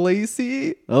name?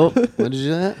 Puglisi? Oh, When did you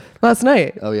do that? Last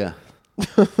night. Oh yeah.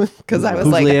 Because I was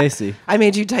like, Pugliese. I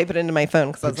made you type it into my phone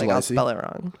because I was like, I'll Puglisi. spell it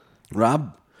wrong.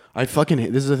 Rob, I fucking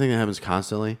hate, this is the thing that happens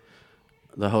constantly.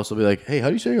 The host will be like, "Hey, how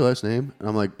do you say your last name?" And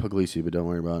I'm like, "Puglisi," but don't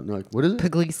worry about it. And they're like, "What is it?"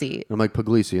 Puglisi. And I'm like,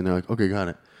 "Puglisi," and they're like, "Okay, got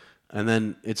it." And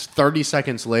then it's 30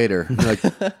 seconds later. They're like,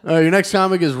 "Your next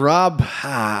comic is Rob."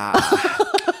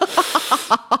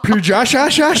 Josh.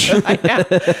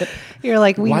 You're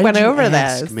like, we Why went did you over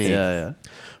ask this. me? yeah.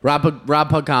 Rob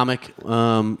Pug Comic.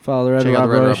 Follow the Red Check out Rob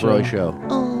the Red Roy Rob Roy show.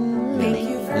 show.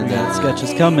 And that sketch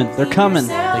is coming. They're coming.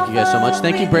 Thank you guys so much.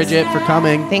 Thank you, Bridget, for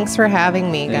coming. Thanks for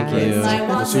having me, Thank guys. you.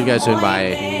 We'll see you guys soon.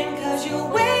 Bye.